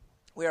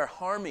 we are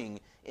harming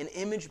an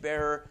image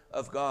bearer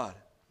of God.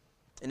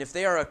 And if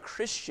they are a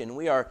Christian,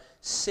 we are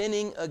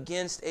sinning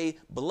against a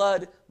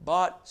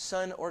blood-bought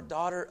son or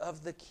daughter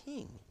of the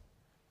King.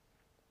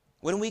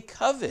 When we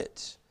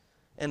covet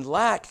and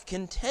lack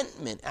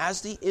contentment,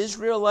 as the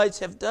Israelites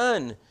have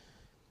done,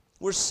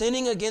 we're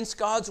sinning against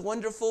God's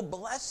wonderful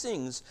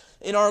blessings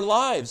in our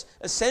lives,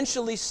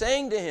 essentially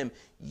saying to Him,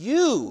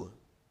 you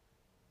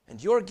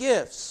and your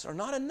gifts are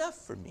not enough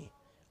for me.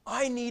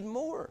 I need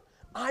more.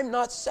 I'm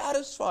not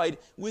satisfied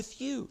with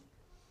you.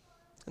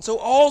 And so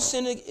all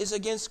sin is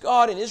against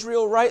God, and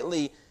Israel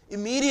rightly,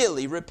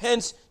 immediately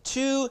repents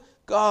to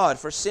God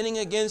for sinning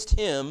against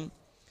Him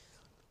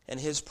and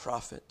His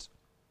prophet.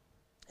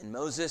 And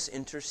Moses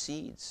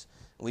intercedes.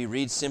 We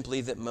read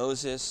simply that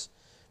Moses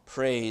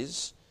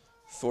prays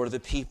for the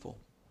people.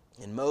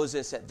 And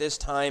Moses at this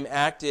time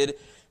acted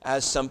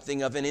as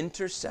something of an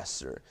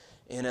intercessor,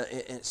 in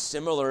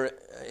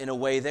a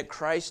way that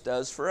Christ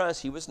does for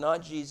us. He was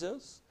not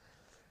Jesus,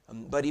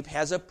 but He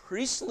has a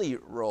priestly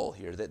role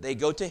here, that they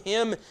go to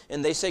Him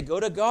and they say, go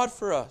to God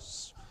for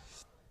us.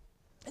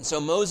 And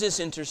so Moses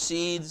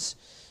intercedes,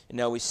 and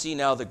now we see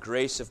the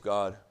grace of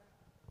God.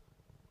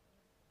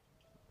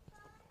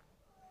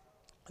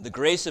 The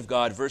grace of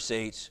God, verse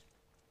 8.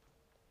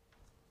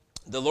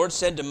 The Lord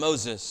said to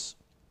Moses,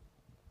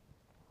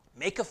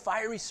 make a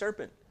fiery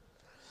serpent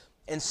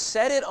and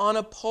set it on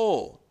a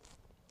pole,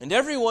 and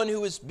everyone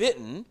who is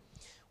bitten,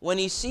 when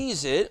he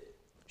sees it,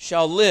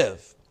 shall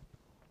live.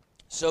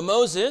 So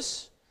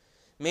Moses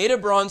made a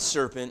bronze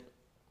serpent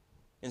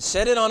and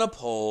set it on a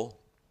pole,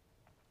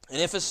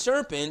 and if a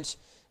serpent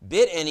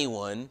bit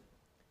anyone,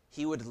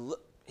 he would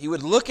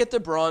look at the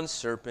bronze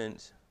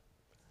serpent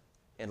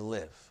and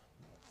live.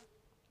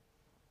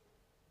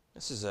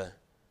 This is a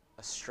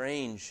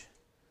strange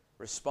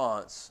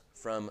response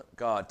from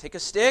God. Take a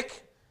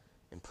stick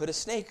and put a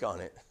snake on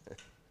it.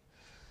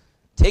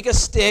 Take a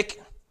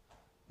stick,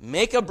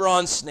 make a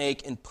bronze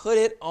snake, and put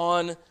it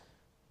on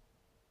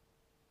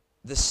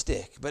the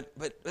stick. But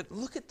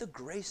look at the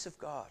grace of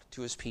God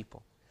to His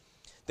people.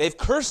 They've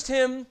cursed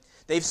Him.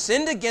 They've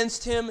sinned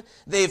against Him.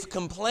 They've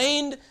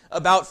complained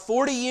about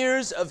 40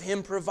 years of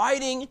Him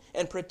providing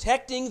and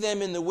protecting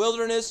them in the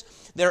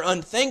wilderness. They're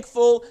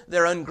unthankful.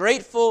 They're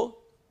ungrateful.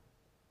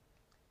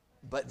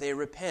 But they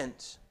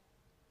repent,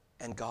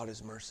 and God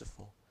is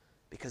merciful,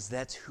 because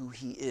that's who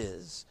He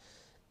is,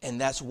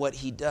 and that's what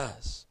He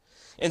does.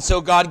 And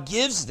so God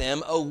gives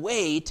them a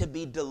way to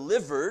be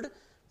delivered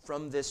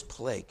from this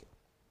plague.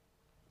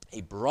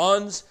 A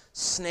bronze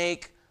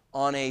snake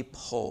on a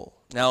pole.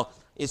 Now,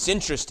 it's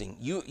interesting.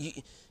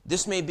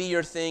 This may be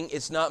your thing.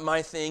 It's not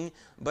my thing,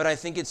 but I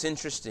think it's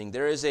interesting.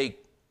 There is a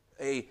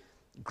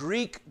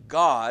Greek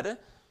god,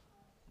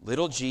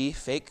 little g,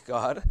 fake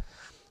god,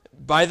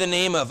 by the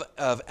name of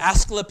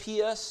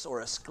Asclepius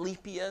or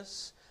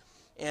Asclepius.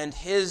 And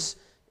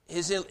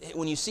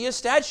when you see a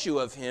statue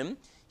of him,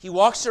 he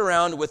walks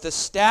around with a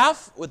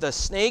staff with a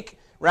snake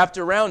wrapped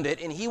around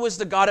it, and he was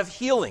the god of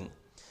healing.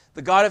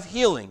 The god of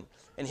healing.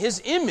 And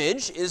his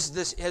image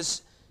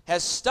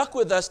has stuck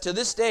with us to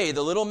this day.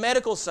 The little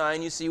medical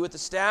sign you see with the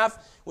staff,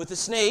 with the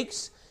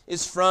snakes,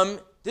 is from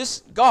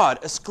this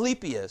god,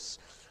 Asclepius.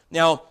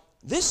 Now,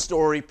 this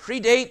story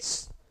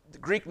predates the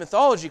Greek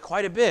mythology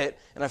quite a bit,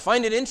 and I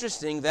find it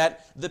interesting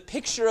that the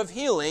picture of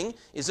healing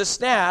is a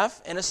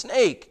staff and a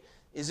snake.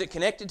 Is it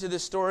connected to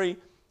this story?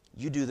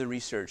 You do the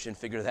research and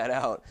figure that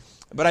out.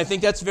 But I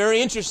think that's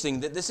very interesting,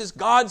 that this is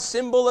God's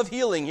symbol of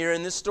healing here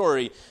in this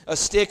story, a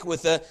stick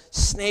with a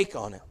snake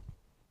on it.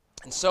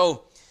 And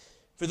so,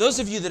 for those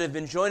of you that have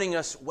been joining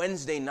us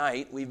Wednesday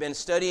night, we've been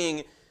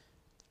studying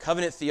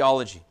covenant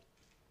theology.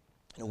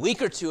 And a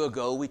week or two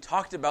ago, we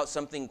talked about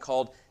something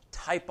called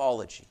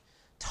typology.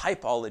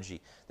 Typology.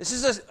 This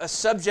is a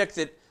subject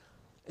that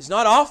is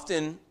not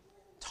often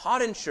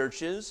taught in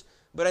churches,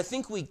 but I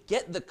think we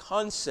get the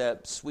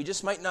concepts. We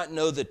just might not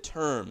know the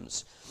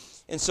terms.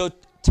 And so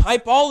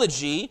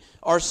typology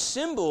are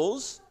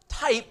symbols,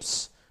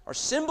 types, are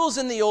symbols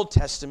in the Old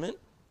Testament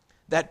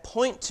that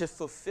point to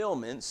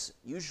fulfillments,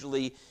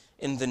 usually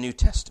in the New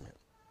Testament.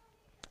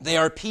 They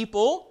are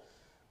people,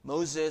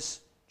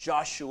 Moses,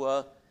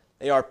 Joshua.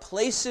 They are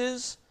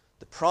places,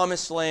 the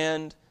Promised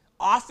Land,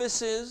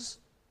 offices,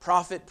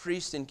 prophet,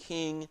 priest, and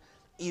king,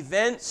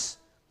 events,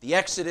 the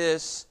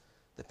Exodus,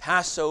 the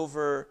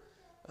Passover,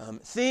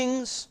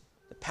 things,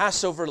 the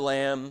Passover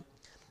lamb,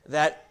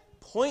 that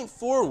point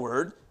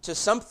forward to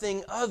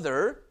something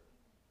other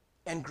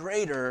and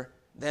greater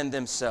than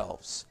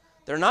themselves.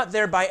 They're not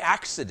there by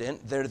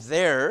accident. They're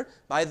there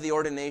by the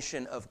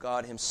ordination of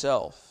God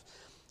himself.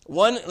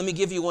 Let me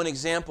give you one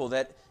example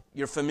that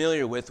you're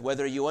familiar with,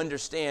 whether you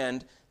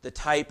understand the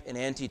type and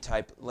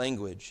antitype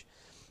language.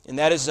 And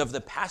that is of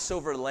the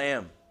Passover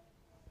lamb.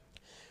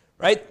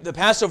 Right? The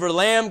Passover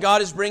lamb,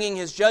 God is bringing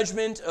his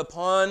judgment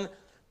upon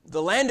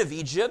the land of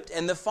Egypt.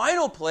 And the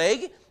final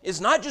plague is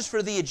not just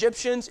for the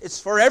Egyptians, it's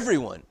for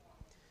everyone.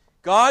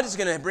 God is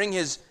going to bring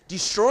his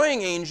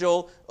destroying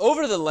angel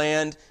over the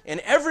land, and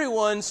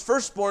everyone's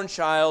firstborn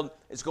child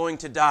is going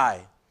to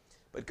die.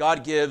 But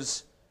God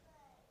gives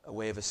a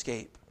way of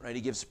escape, right?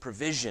 He gives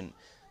provision.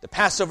 The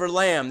Passover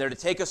lamb, they're to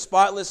take a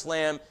spotless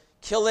lamb,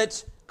 kill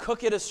it,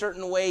 cook it a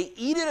certain way,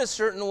 eat it a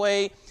certain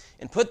way,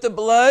 and put the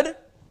blood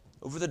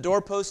over the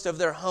doorpost of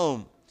their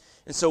home.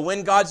 And so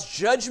when God's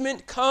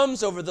judgment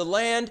comes over the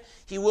land,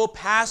 he will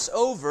pass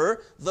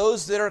over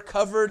those that are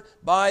covered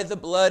by the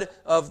blood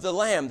of the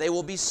Lamb. They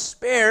will be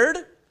spared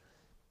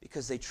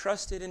because they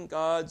trusted in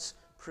God's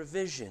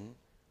provision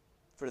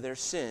for their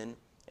sin,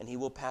 and he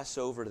will pass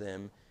over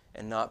them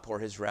and not pour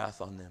his wrath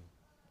on them.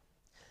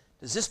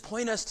 Does this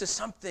point us to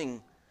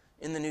something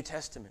in the New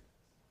Testament?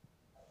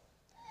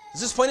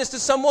 Does this point us to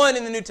someone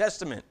in the New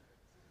Testament?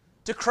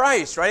 To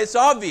Christ, right? It's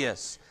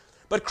obvious.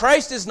 But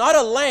Christ is not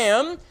a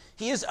lamb.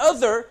 He is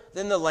other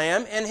than the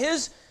lamb, and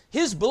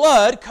his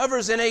blood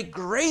covers in a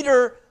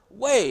greater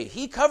way.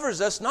 He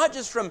covers us not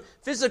just from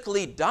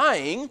physically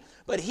dying,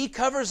 but he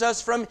covers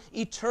us from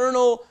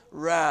eternal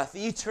wrath,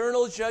 the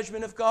eternal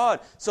judgment of God,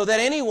 so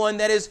that anyone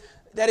that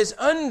is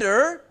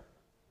under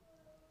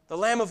the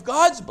Lamb of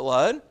God's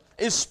blood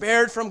is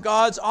spared from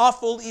God's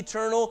awful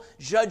eternal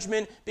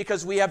judgment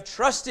because we have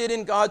trusted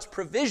in God's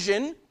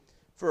provision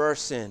for our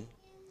sin.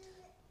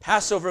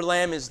 Passover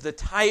lamb is the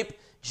type.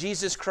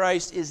 Jesus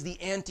Christ is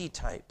the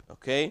antitype,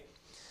 okay?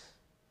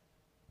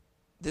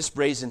 This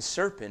brazen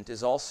serpent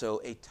is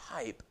also a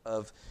type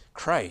of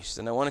Christ,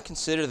 and I want to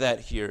consider that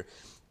here.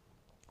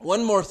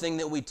 One more thing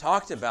that we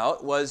talked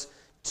about was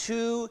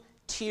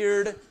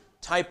two-tiered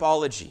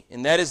typology,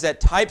 and that is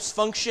that types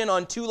function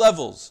on two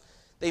levels.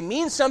 They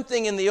mean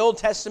something in the Old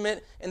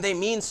Testament, and they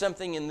mean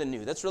something in the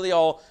New. That's really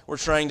all we're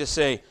trying to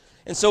say.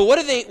 And so what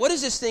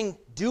is this thing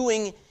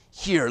doing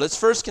here? Let's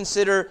first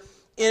consider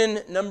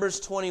in Numbers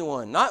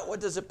 21. Not what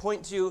does it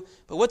point to,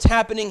 but what's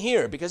happening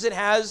here, because it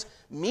has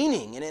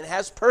meaning and it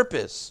has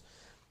purpose.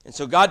 And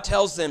so God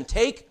tells them,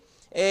 take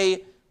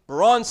a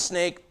bronze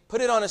snake,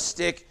 put it on a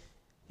stick,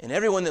 and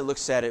everyone that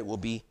looks at it will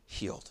be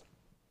healed.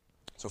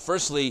 So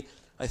firstly,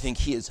 I think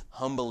he is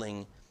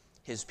humbling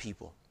his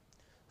people.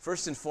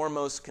 First and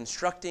foremost,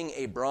 constructing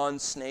a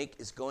bronze snake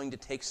is going to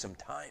take some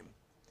time.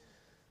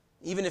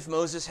 Even if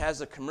Moses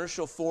has a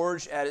commercial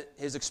forge at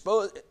his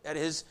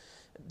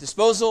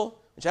disposal,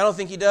 which I don't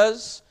think he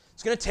does,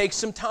 it's going to take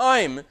some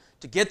time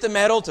to get the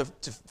metal, to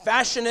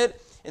fashion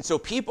it. And so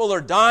people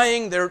are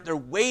dying. They're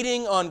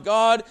waiting on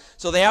God.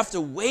 So they have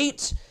to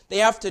wait. They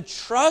have to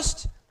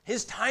trust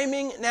his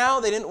timing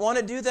now. They didn't want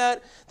to do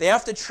that. They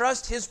have to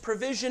trust his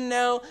provision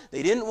now.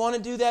 They didn't want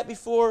to do that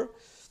before.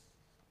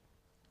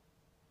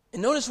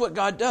 And notice what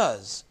God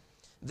does.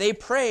 They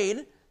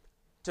prayed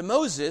to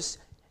Moses,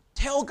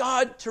 tell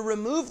God to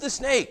remove the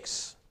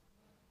snakes.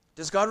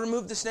 Does God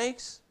remove the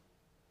snakes?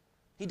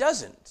 He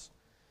doesn't.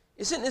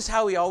 Isn't this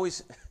how he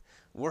always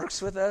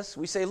works with us?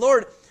 We say,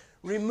 Lord,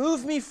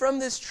 remove me from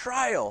this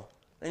trial.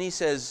 And he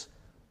says,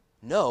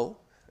 no,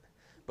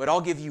 but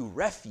I'll give you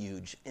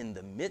refuge in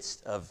the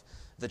midst of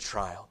the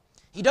trial.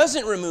 He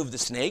doesn't remove the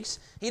snakes.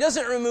 He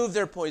doesn't remove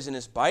their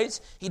poisonous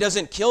bites. He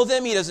doesn't kill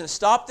them. He doesn't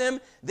stop them.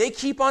 They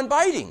keep on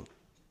biting.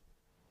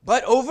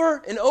 But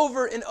over and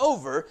over and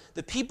over,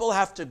 the people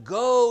have to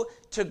go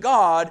to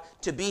God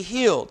to be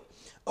healed.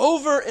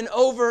 Over and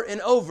over and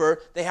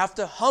over, they have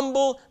to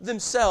humble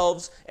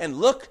themselves and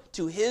look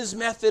to his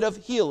method of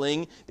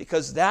healing,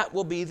 because that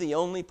will be the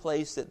only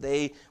place that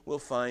they will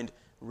find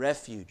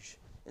refuge.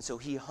 And so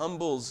he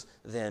humbles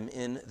them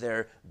in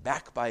their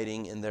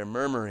backbiting and their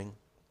murmuring.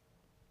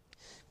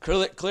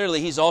 Clearly,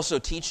 he's also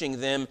teaching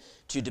them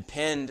to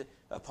depend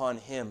upon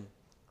him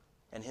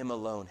and him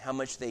alone, how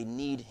much they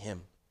need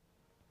him.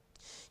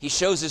 He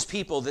shows his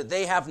people that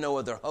they have no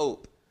other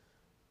hope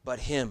but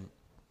him.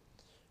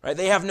 Right?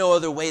 They have no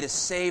other way to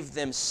save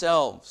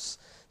themselves.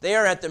 They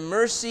are at the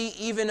mercy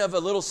even of a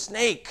little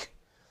snake,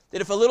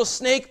 that if a little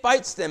snake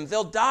bites them,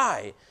 they'll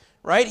die.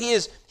 Right? He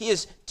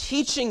is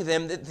teaching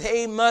them that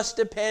they must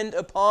depend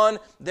upon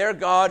their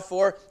God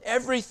for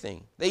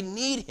everything. They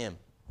need him.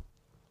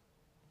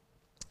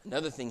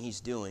 Another thing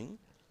he's doing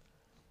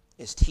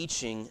is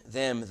teaching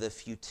them the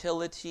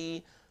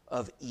futility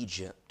of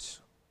Egypt.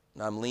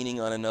 Now I'm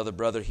leaning on another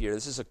brother here.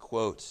 This is a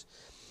quote.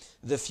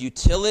 The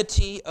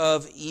futility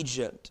of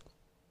Egypt.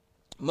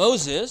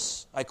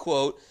 Moses, I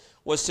quote,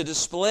 was to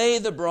display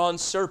the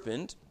bronze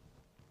serpent,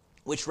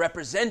 which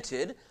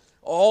represented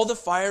all the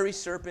fiery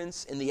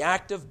serpents in the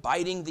act of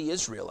biting the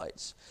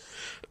Israelites.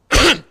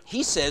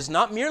 He says,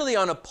 not merely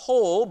on a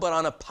pole, but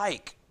on a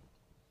pike.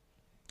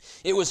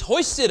 It was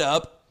hoisted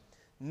up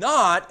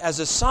not as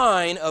a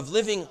sign of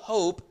living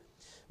hope,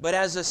 but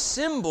as a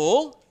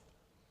symbol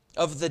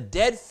of the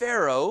dead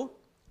Pharaoh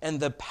and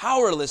the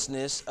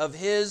powerlessness of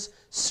his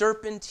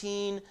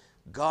serpentine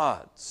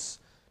gods.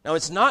 Now,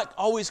 it's not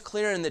always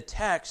clear in the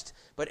text,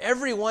 but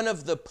every one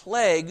of the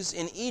plagues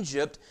in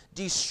Egypt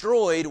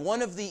destroyed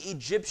one of the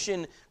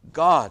Egyptian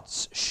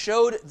gods,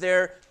 showed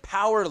their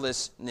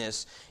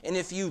powerlessness. And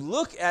if you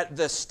look at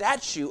the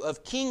statue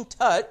of King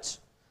Tut,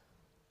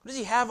 what does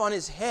he have on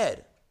his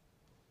head?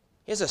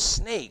 He has a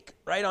snake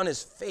right on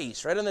his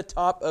face, right on the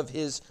top of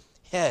his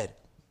head.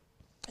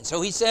 And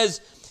so he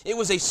says it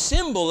was a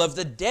symbol of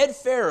the dead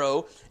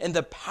Pharaoh and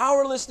the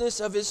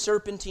powerlessness of his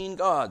serpentine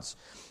gods.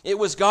 It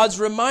was God's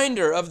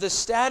reminder of the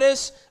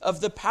status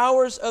of the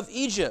powers of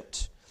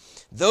Egypt,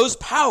 those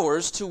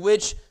powers to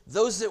which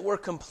those that were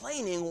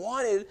complaining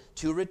wanted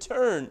to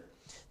return.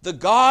 The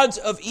gods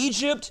of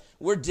Egypt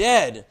were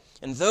dead,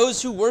 and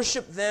those who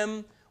worshiped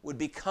them would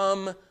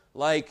become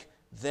like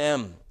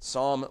them.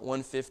 Psalm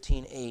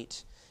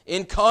 115:8.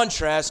 In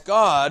contrast,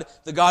 God,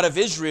 the God of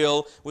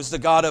Israel, was the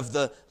God of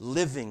the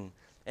living,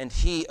 and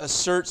he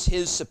asserts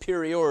his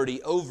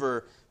superiority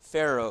over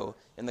Pharaoh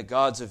and the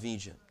gods of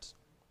Egypt.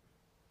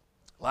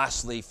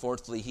 Lastly,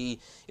 fourthly, he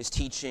is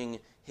teaching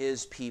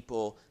his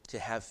people to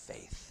have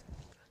faith.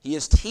 He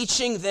is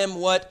teaching them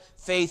what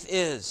faith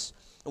is.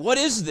 What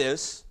is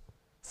this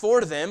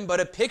for them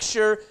but a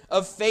picture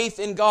of faith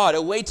in God,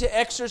 a way to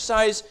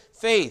exercise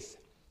faith?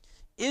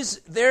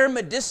 Is there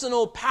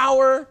medicinal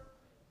power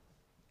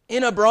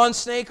in a bronze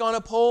snake on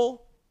a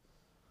pole?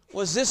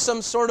 Was this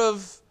some sort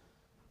of,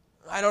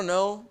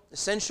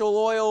 essential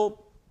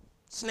oil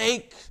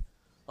snake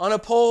on a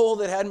pole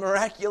that had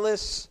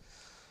miraculous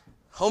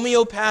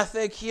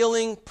homeopathic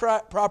healing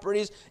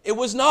properties? It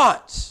was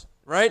not,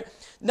 right?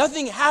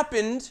 Nothing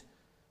happened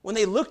when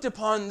they looked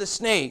upon the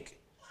snake.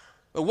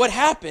 But what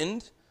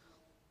happened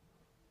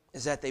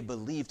is that they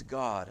believed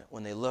God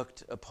when they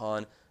looked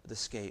upon the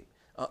snake.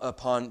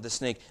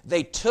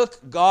 They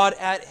took God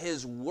at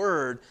his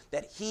word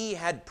that he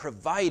had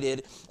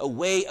provided a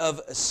way of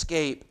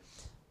escape,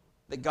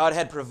 that God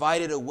had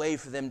provided a way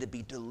for them to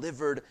be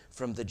delivered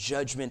from the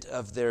judgment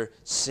of their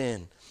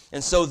sin.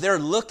 And so their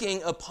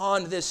looking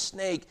upon this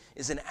snake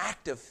is an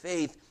act of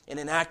faith and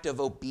an act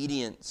of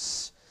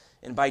obedience.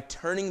 And by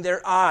turning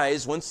their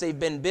eyes, once they've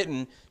been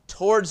bitten,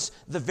 towards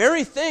the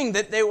very thing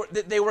that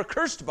they were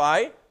cursed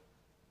by,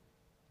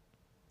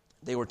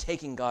 they were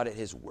taking God at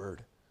his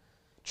word,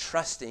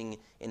 trusting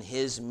in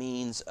his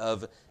means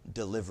of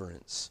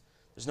deliverance.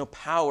 There's no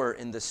power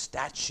in the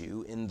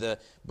statue, in the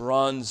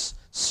bronze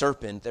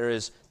serpent. There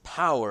is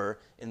power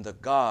in the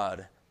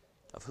God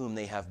of whom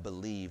they have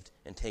believed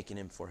and taken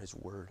him for his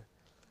word.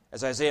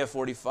 As Isaiah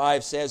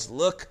 45 says,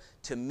 "Look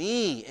to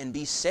me and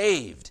be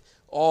saved,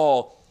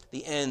 all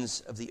the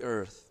ends of the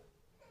earth."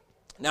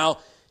 Now,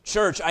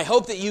 church, I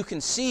hope that you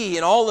can see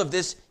in all of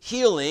this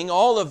healing,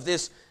 all of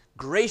this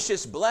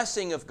gracious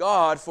blessing of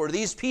God for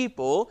these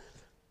people,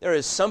 there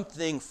is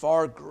something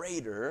far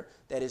greater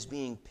that is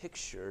being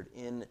pictured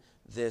in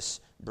this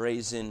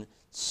brazen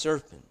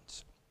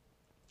serpent.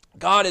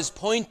 God is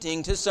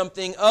pointing to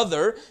something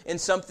other and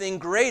something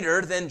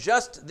greater than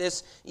just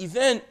this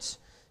event.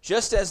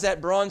 Just as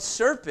that bronze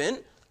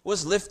serpent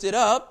was lifted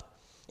up,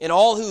 and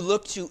all who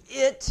look to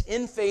it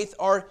in faith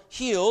are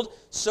healed,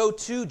 so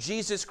too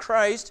Jesus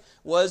Christ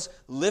was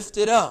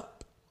lifted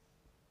up.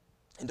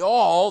 And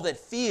all that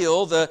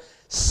feel the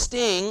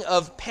sting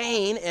of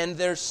pain and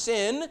their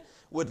sin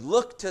would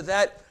look to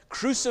that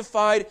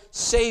crucified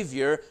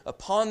Savior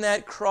upon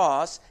that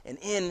cross, and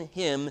in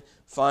him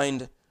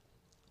find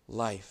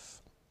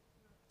life.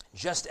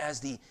 Just as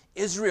the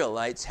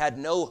Israelites had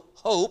no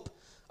hope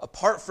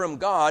apart from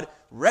God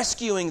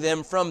rescuing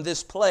them from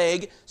this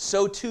plague,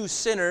 so too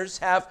sinners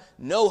have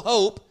no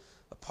hope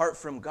apart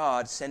from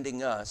God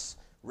sending us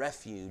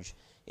refuge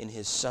in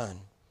his Son.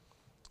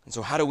 And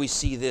so how do we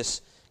see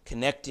this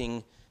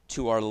connecting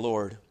to our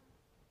Lord?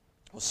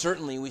 Well,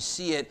 certainly we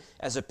see it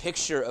as a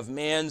picture of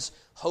man's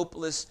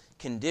hopeless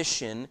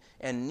condition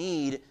and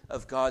need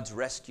of God's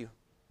rescue.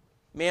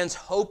 Man's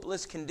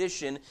hopeless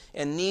condition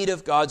and need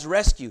of God's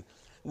rescue.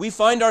 We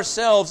find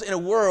ourselves in a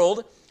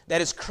world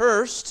that is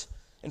cursed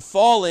and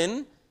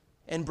fallen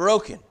and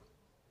broken.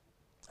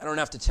 I don't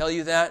have to tell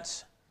you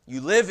that. You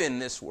live in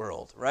this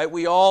world, right?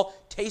 We all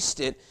taste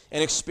it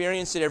and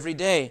experience it every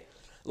day.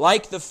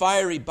 Like the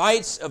fiery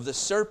bites of the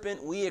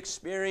serpent, we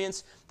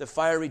experience the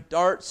fiery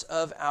darts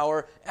of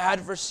our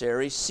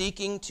adversary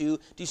seeking to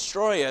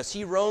destroy us.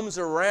 He roams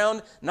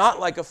around not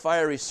like a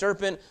fiery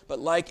serpent, but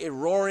like a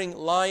roaring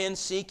lion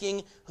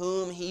seeking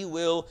whom he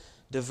will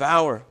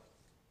devour.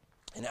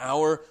 And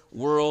our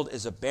world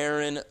is a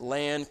barren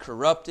land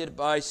corrupted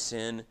by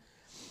sin,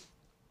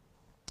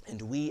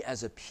 and we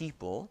as a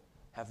people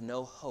have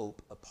no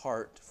hope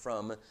apart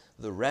from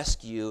the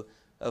rescue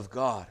of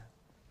God.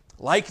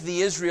 Like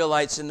the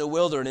Israelites in the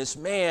wilderness,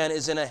 man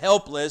is in a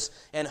helpless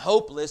and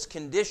hopeless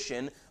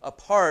condition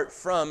apart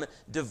from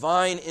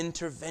divine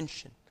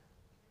intervention.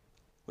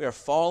 We are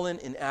fallen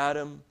in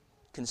Adam,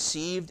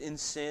 conceived in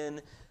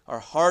sin. Our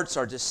hearts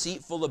are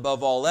deceitful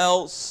above all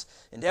else,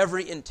 and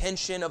every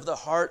intention of the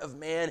heart of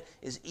man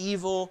is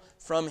evil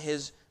from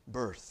his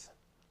birth.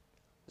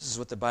 This is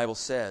what the Bible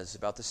says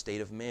about the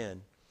state of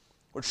man.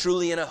 We're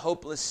truly in a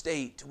hopeless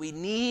state. We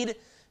need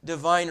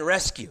divine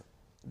rescue.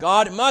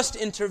 God must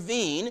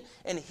intervene,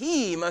 and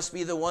he must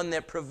be the one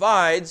that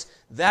provides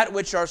that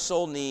which our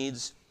soul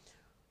needs,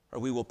 or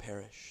we will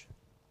perish.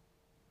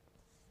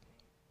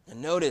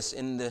 And notice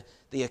in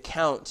the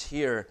account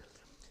here,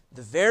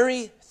 the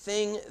very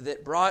thing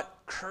that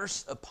brought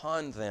curse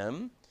upon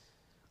them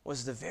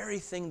was the very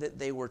thing that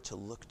they were to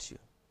look to.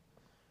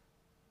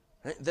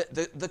 Right?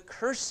 The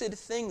cursed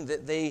thing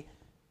that they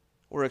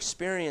were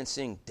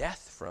experiencing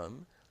death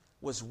from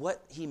was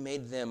what he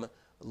made them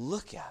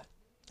look at.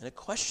 And a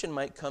question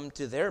might come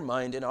to their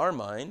mind and our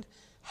mind: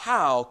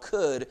 how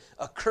could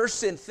a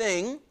cursed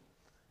thing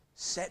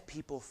set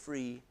people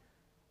free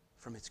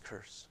from its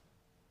curse?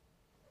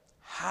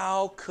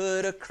 How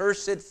could a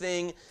cursed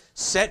thing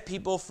set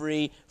people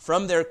free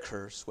from their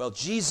curse? Well,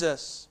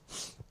 Jesus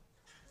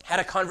had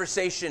a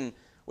conversation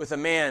with a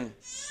man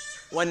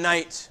one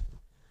night.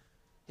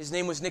 His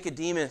name was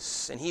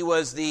Nicodemus, and he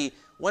was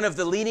one of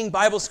the leading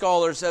Bible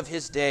scholars of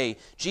his day.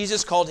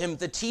 Jesus called him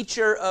the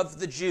teacher of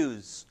the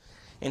Jews.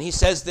 And he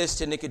says this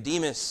to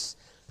Nicodemus: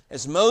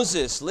 as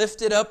Moses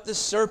lifted up the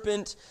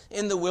serpent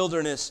in the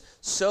wilderness,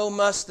 so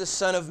must the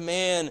Son of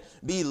Man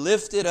be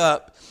lifted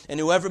up, and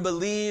whoever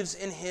believes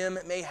in him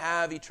may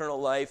have eternal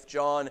life.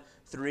 John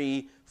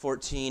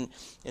 3:14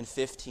 and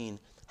 15.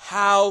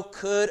 How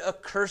could a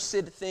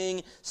cursed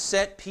thing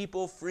set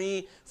people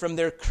free from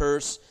their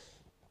curse?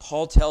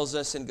 Paul tells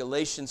us in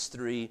Galatians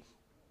 3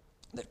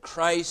 that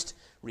Christ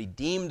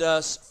redeemed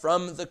us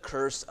from the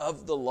curse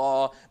of the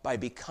law by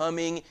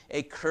becoming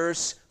a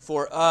curse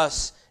for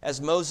us.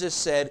 As Moses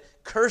said,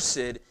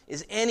 "Cursed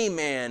is any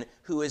man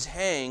who is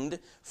hanged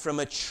from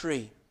a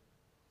tree."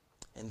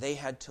 And they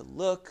had to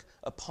look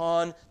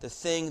upon the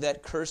thing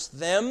that cursed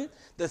them,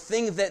 the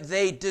thing that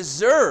they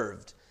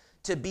deserved,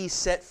 to be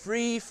set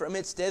free from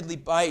its deadly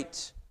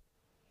bite.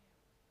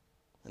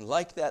 And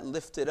like that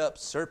lifted up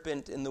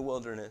serpent in the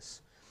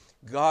wilderness,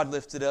 God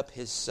lifted up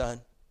his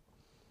Son,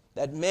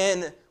 that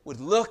men would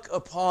look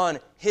upon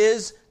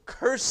his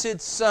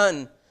cursed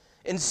Son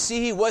and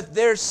see what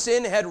their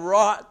sin had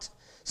wrought,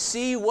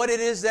 see what it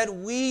is that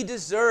we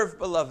deserve,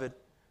 beloved.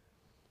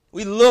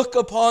 We look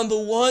upon the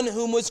one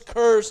whom was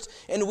cursed,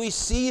 and we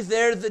see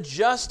there the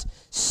just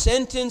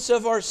sentence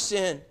of our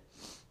sin.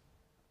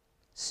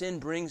 Sin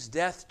brings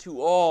death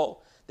to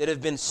all that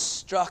have been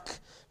struck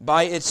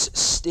by its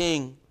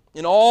sting,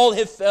 and all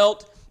have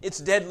felt its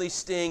deadly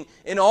sting,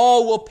 and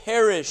all will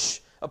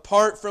perish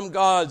apart from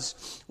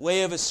God's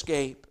way of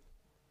escape.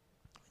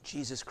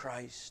 Jesus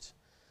Christ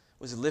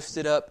was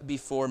lifted up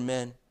before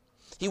men.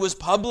 He was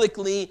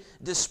publicly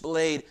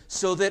displayed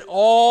so that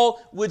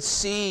all would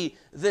see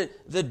the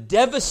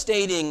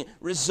devastating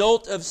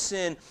result of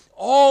sin.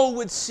 All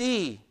would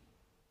see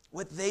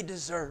what they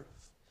deserve.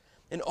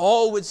 And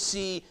all would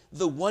see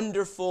the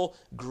wonderful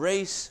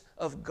grace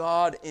of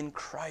God in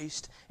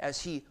Christ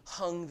as he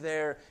hung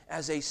there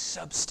as a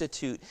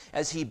substitute,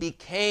 as he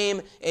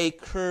became a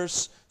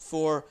curse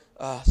for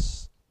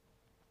us,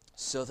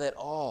 so that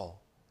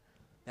all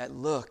that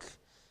look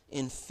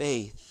in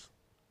faith,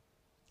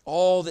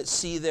 all that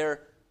see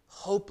their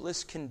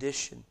hopeless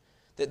condition,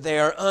 that they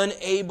are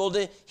unable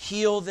to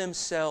heal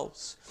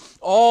themselves,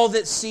 all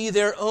that see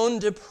their own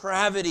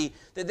depravity,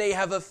 that they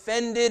have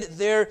offended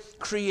their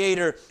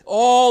Creator,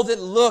 all that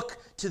look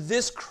to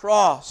this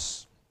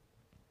cross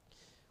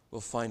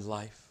will find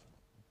life.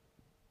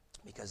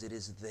 Because it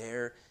is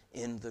there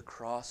in the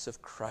cross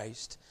of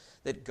Christ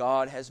that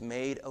God has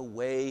made a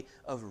way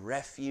of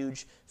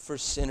refuge for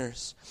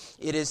sinners.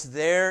 It is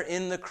there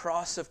in the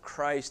cross of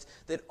Christ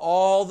that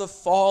all the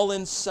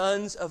fallen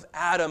sons of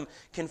Adam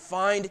can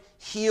find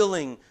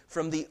healing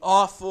from the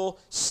awful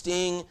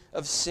sting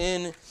of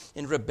sin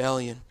and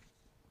rebellion.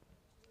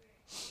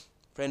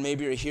 Friend,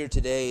 maybe you're here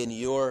today and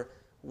you're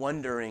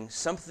wondering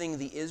something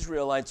the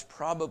Israelites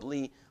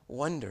probably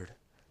wondered.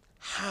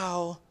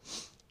 How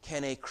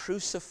can a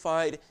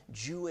crucified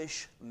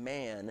Jewish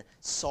man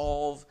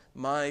solve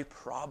my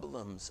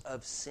problems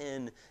of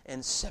sin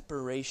and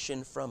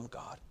separation from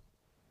God?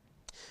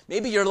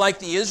 Maybe you're like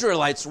the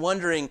Israelites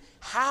wondering,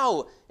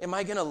 how am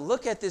I going to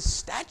look at this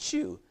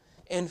statue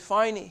and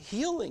find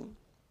healing?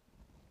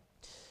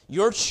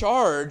 Your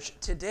charge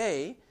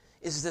today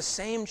is the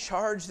same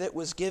charge that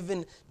was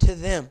given to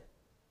them.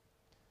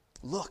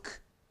 Look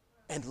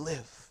and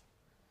live.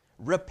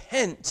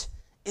 Repent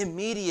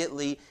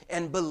immediately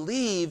and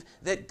believe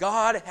that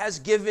God has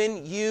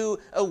given you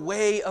a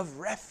way of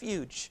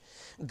refuge.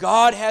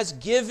 God has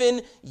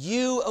given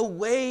you a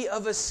way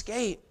of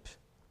escape.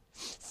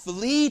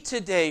 Flee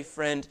today,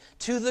 friend,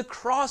 to the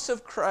cross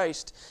of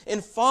Christ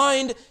and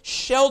find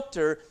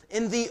shelter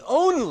in the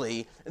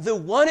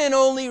one and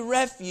only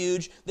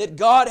refuge that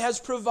God has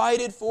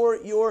provided for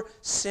your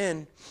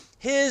sin.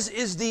 His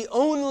is the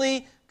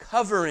only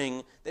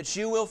covering that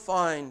you will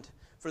find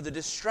for the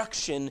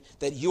destruction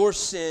that your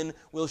sin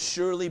will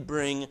surely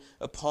bring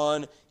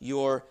upon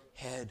your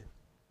head.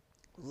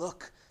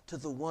 Look to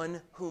the one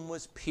whom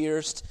was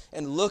pierced,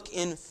 and look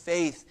in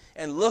faith,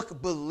 and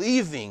look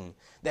believing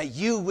that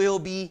you will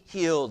be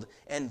healed,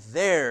 and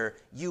there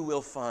you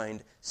will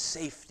find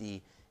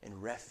safety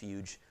and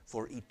refuge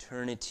for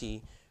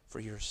eternity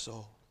for your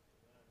soul.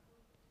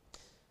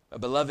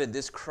 Beloved,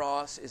 this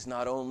cross is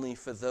not only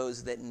for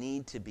those that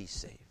need to be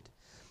saved.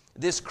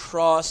 This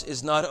cross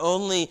is not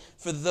only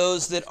for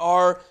those that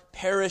are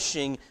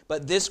perishing,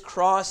 but this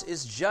cross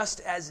is just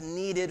as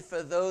needed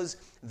for those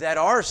that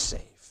are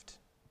saved.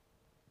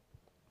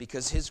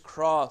 Because his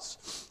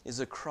cross is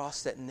a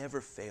cross that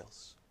never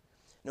fails.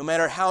 No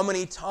matter how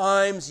many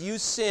times you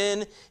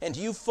sin and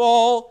you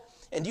fall,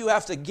 and you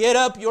have to get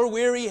up your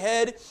weary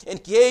head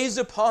and gaze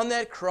upon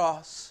that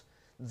cross,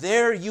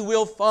 there you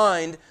will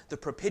find the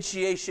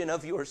propitiation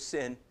of your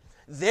sin.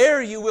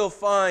 There you will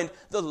find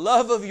the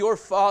love of your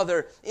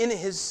Father in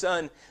His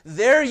Son.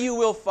 There you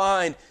will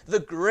find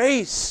the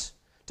grace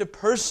to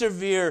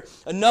persevere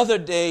another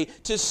day,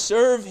 to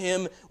serve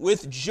Him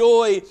with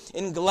joy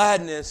and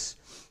gladness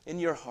in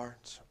your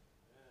heart.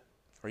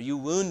 Are you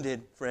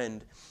wounded,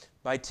 friend,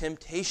 by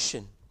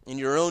temptation in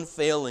your own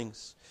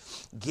failings?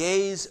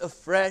 Gaze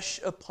afresh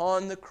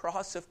upon the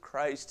cross of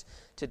Christ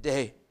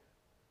today.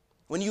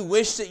 When you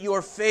wish that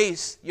your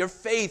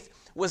faith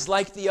was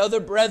like the other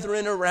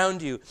brethren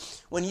around you,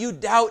 when you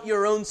doubt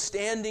your own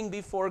standing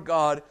before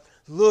God,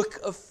 look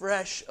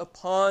afresh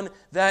upon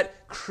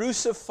that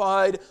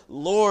crucified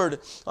Lord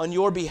on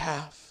your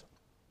behalf.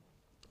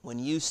 When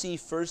you see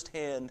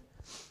firsthand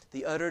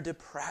the utter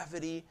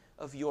depravity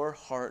of your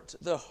heart,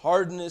 the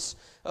hardness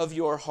of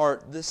your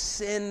heart, the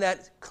sin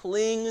that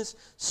clings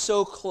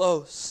so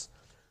close,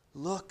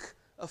 look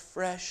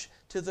afresh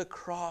to the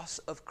cross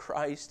of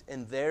Christ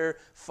and there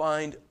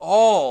find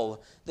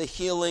all the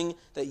healing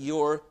that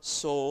your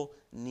soul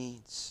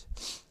needs.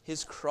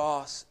 His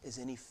cross is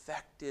an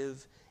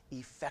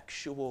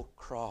effectual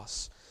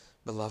cross,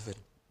 beloved.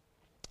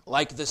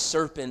 Like the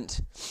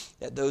serpent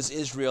that those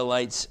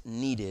Israelites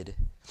needed,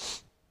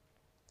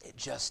 it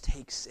just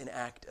takes an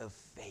act of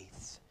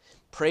faith.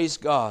 Praise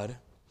God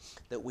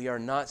that we are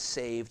not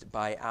saved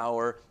by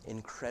our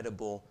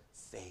incredible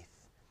faith,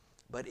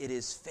 but it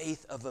is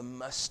faith of a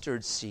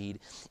mustard seed.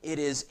 It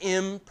is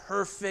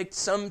imperfect,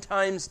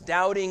 sometimes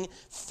doubting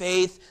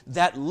faith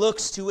that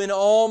looks to an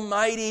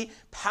almighty,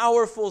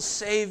 powerful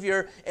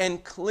Savior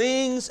and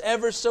clings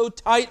ever so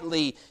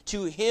tightly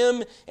to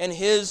Him and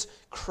His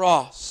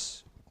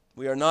cross.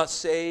 We are not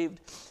saved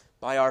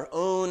by our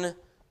own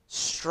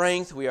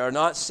strength. We are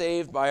not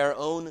saved by our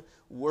own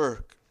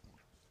work,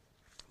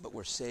 but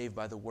we're saved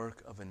by the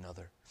work of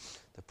another,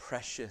 the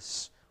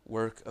precious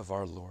work of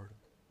our Lord.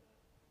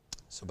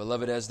 So,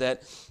 beloved, as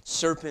that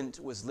serpent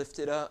was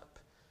lifted up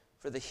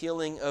for the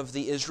healing of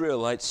the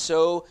Israelites,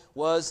 so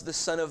was the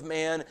Son of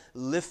Man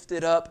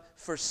lifted up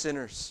for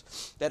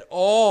sinners, that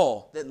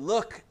all that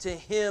look to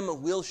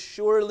Him will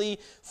surely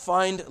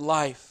find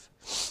life.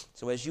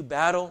 So as you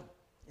battle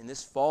in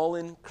this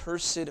fallen,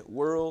 cursed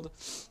world,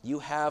 you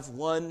have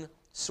one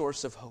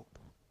source of hope.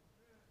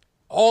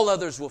 All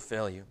others will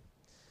fail you.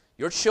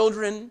 Your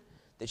children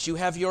that you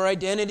have your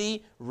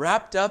identity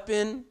wrapped up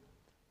in,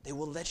 they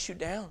will let you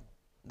down.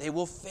 They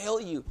will fail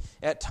you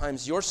at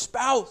times. Your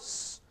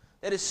spouse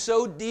that is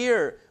so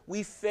dear,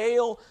 we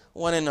fail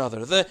one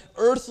another. The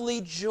earthly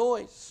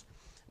joys,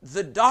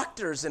 the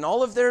doctors and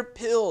all of their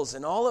pills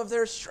and all of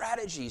their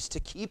strategies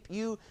to keep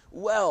you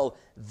well,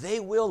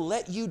 they will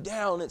let you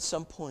down at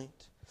some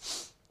point.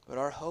 But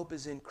our hope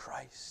is in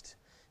Christ,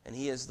 and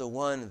He is the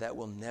one that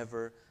will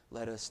never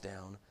let us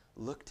down.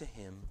 Look to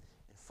Him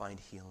and find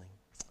healing.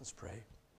 Let's pray.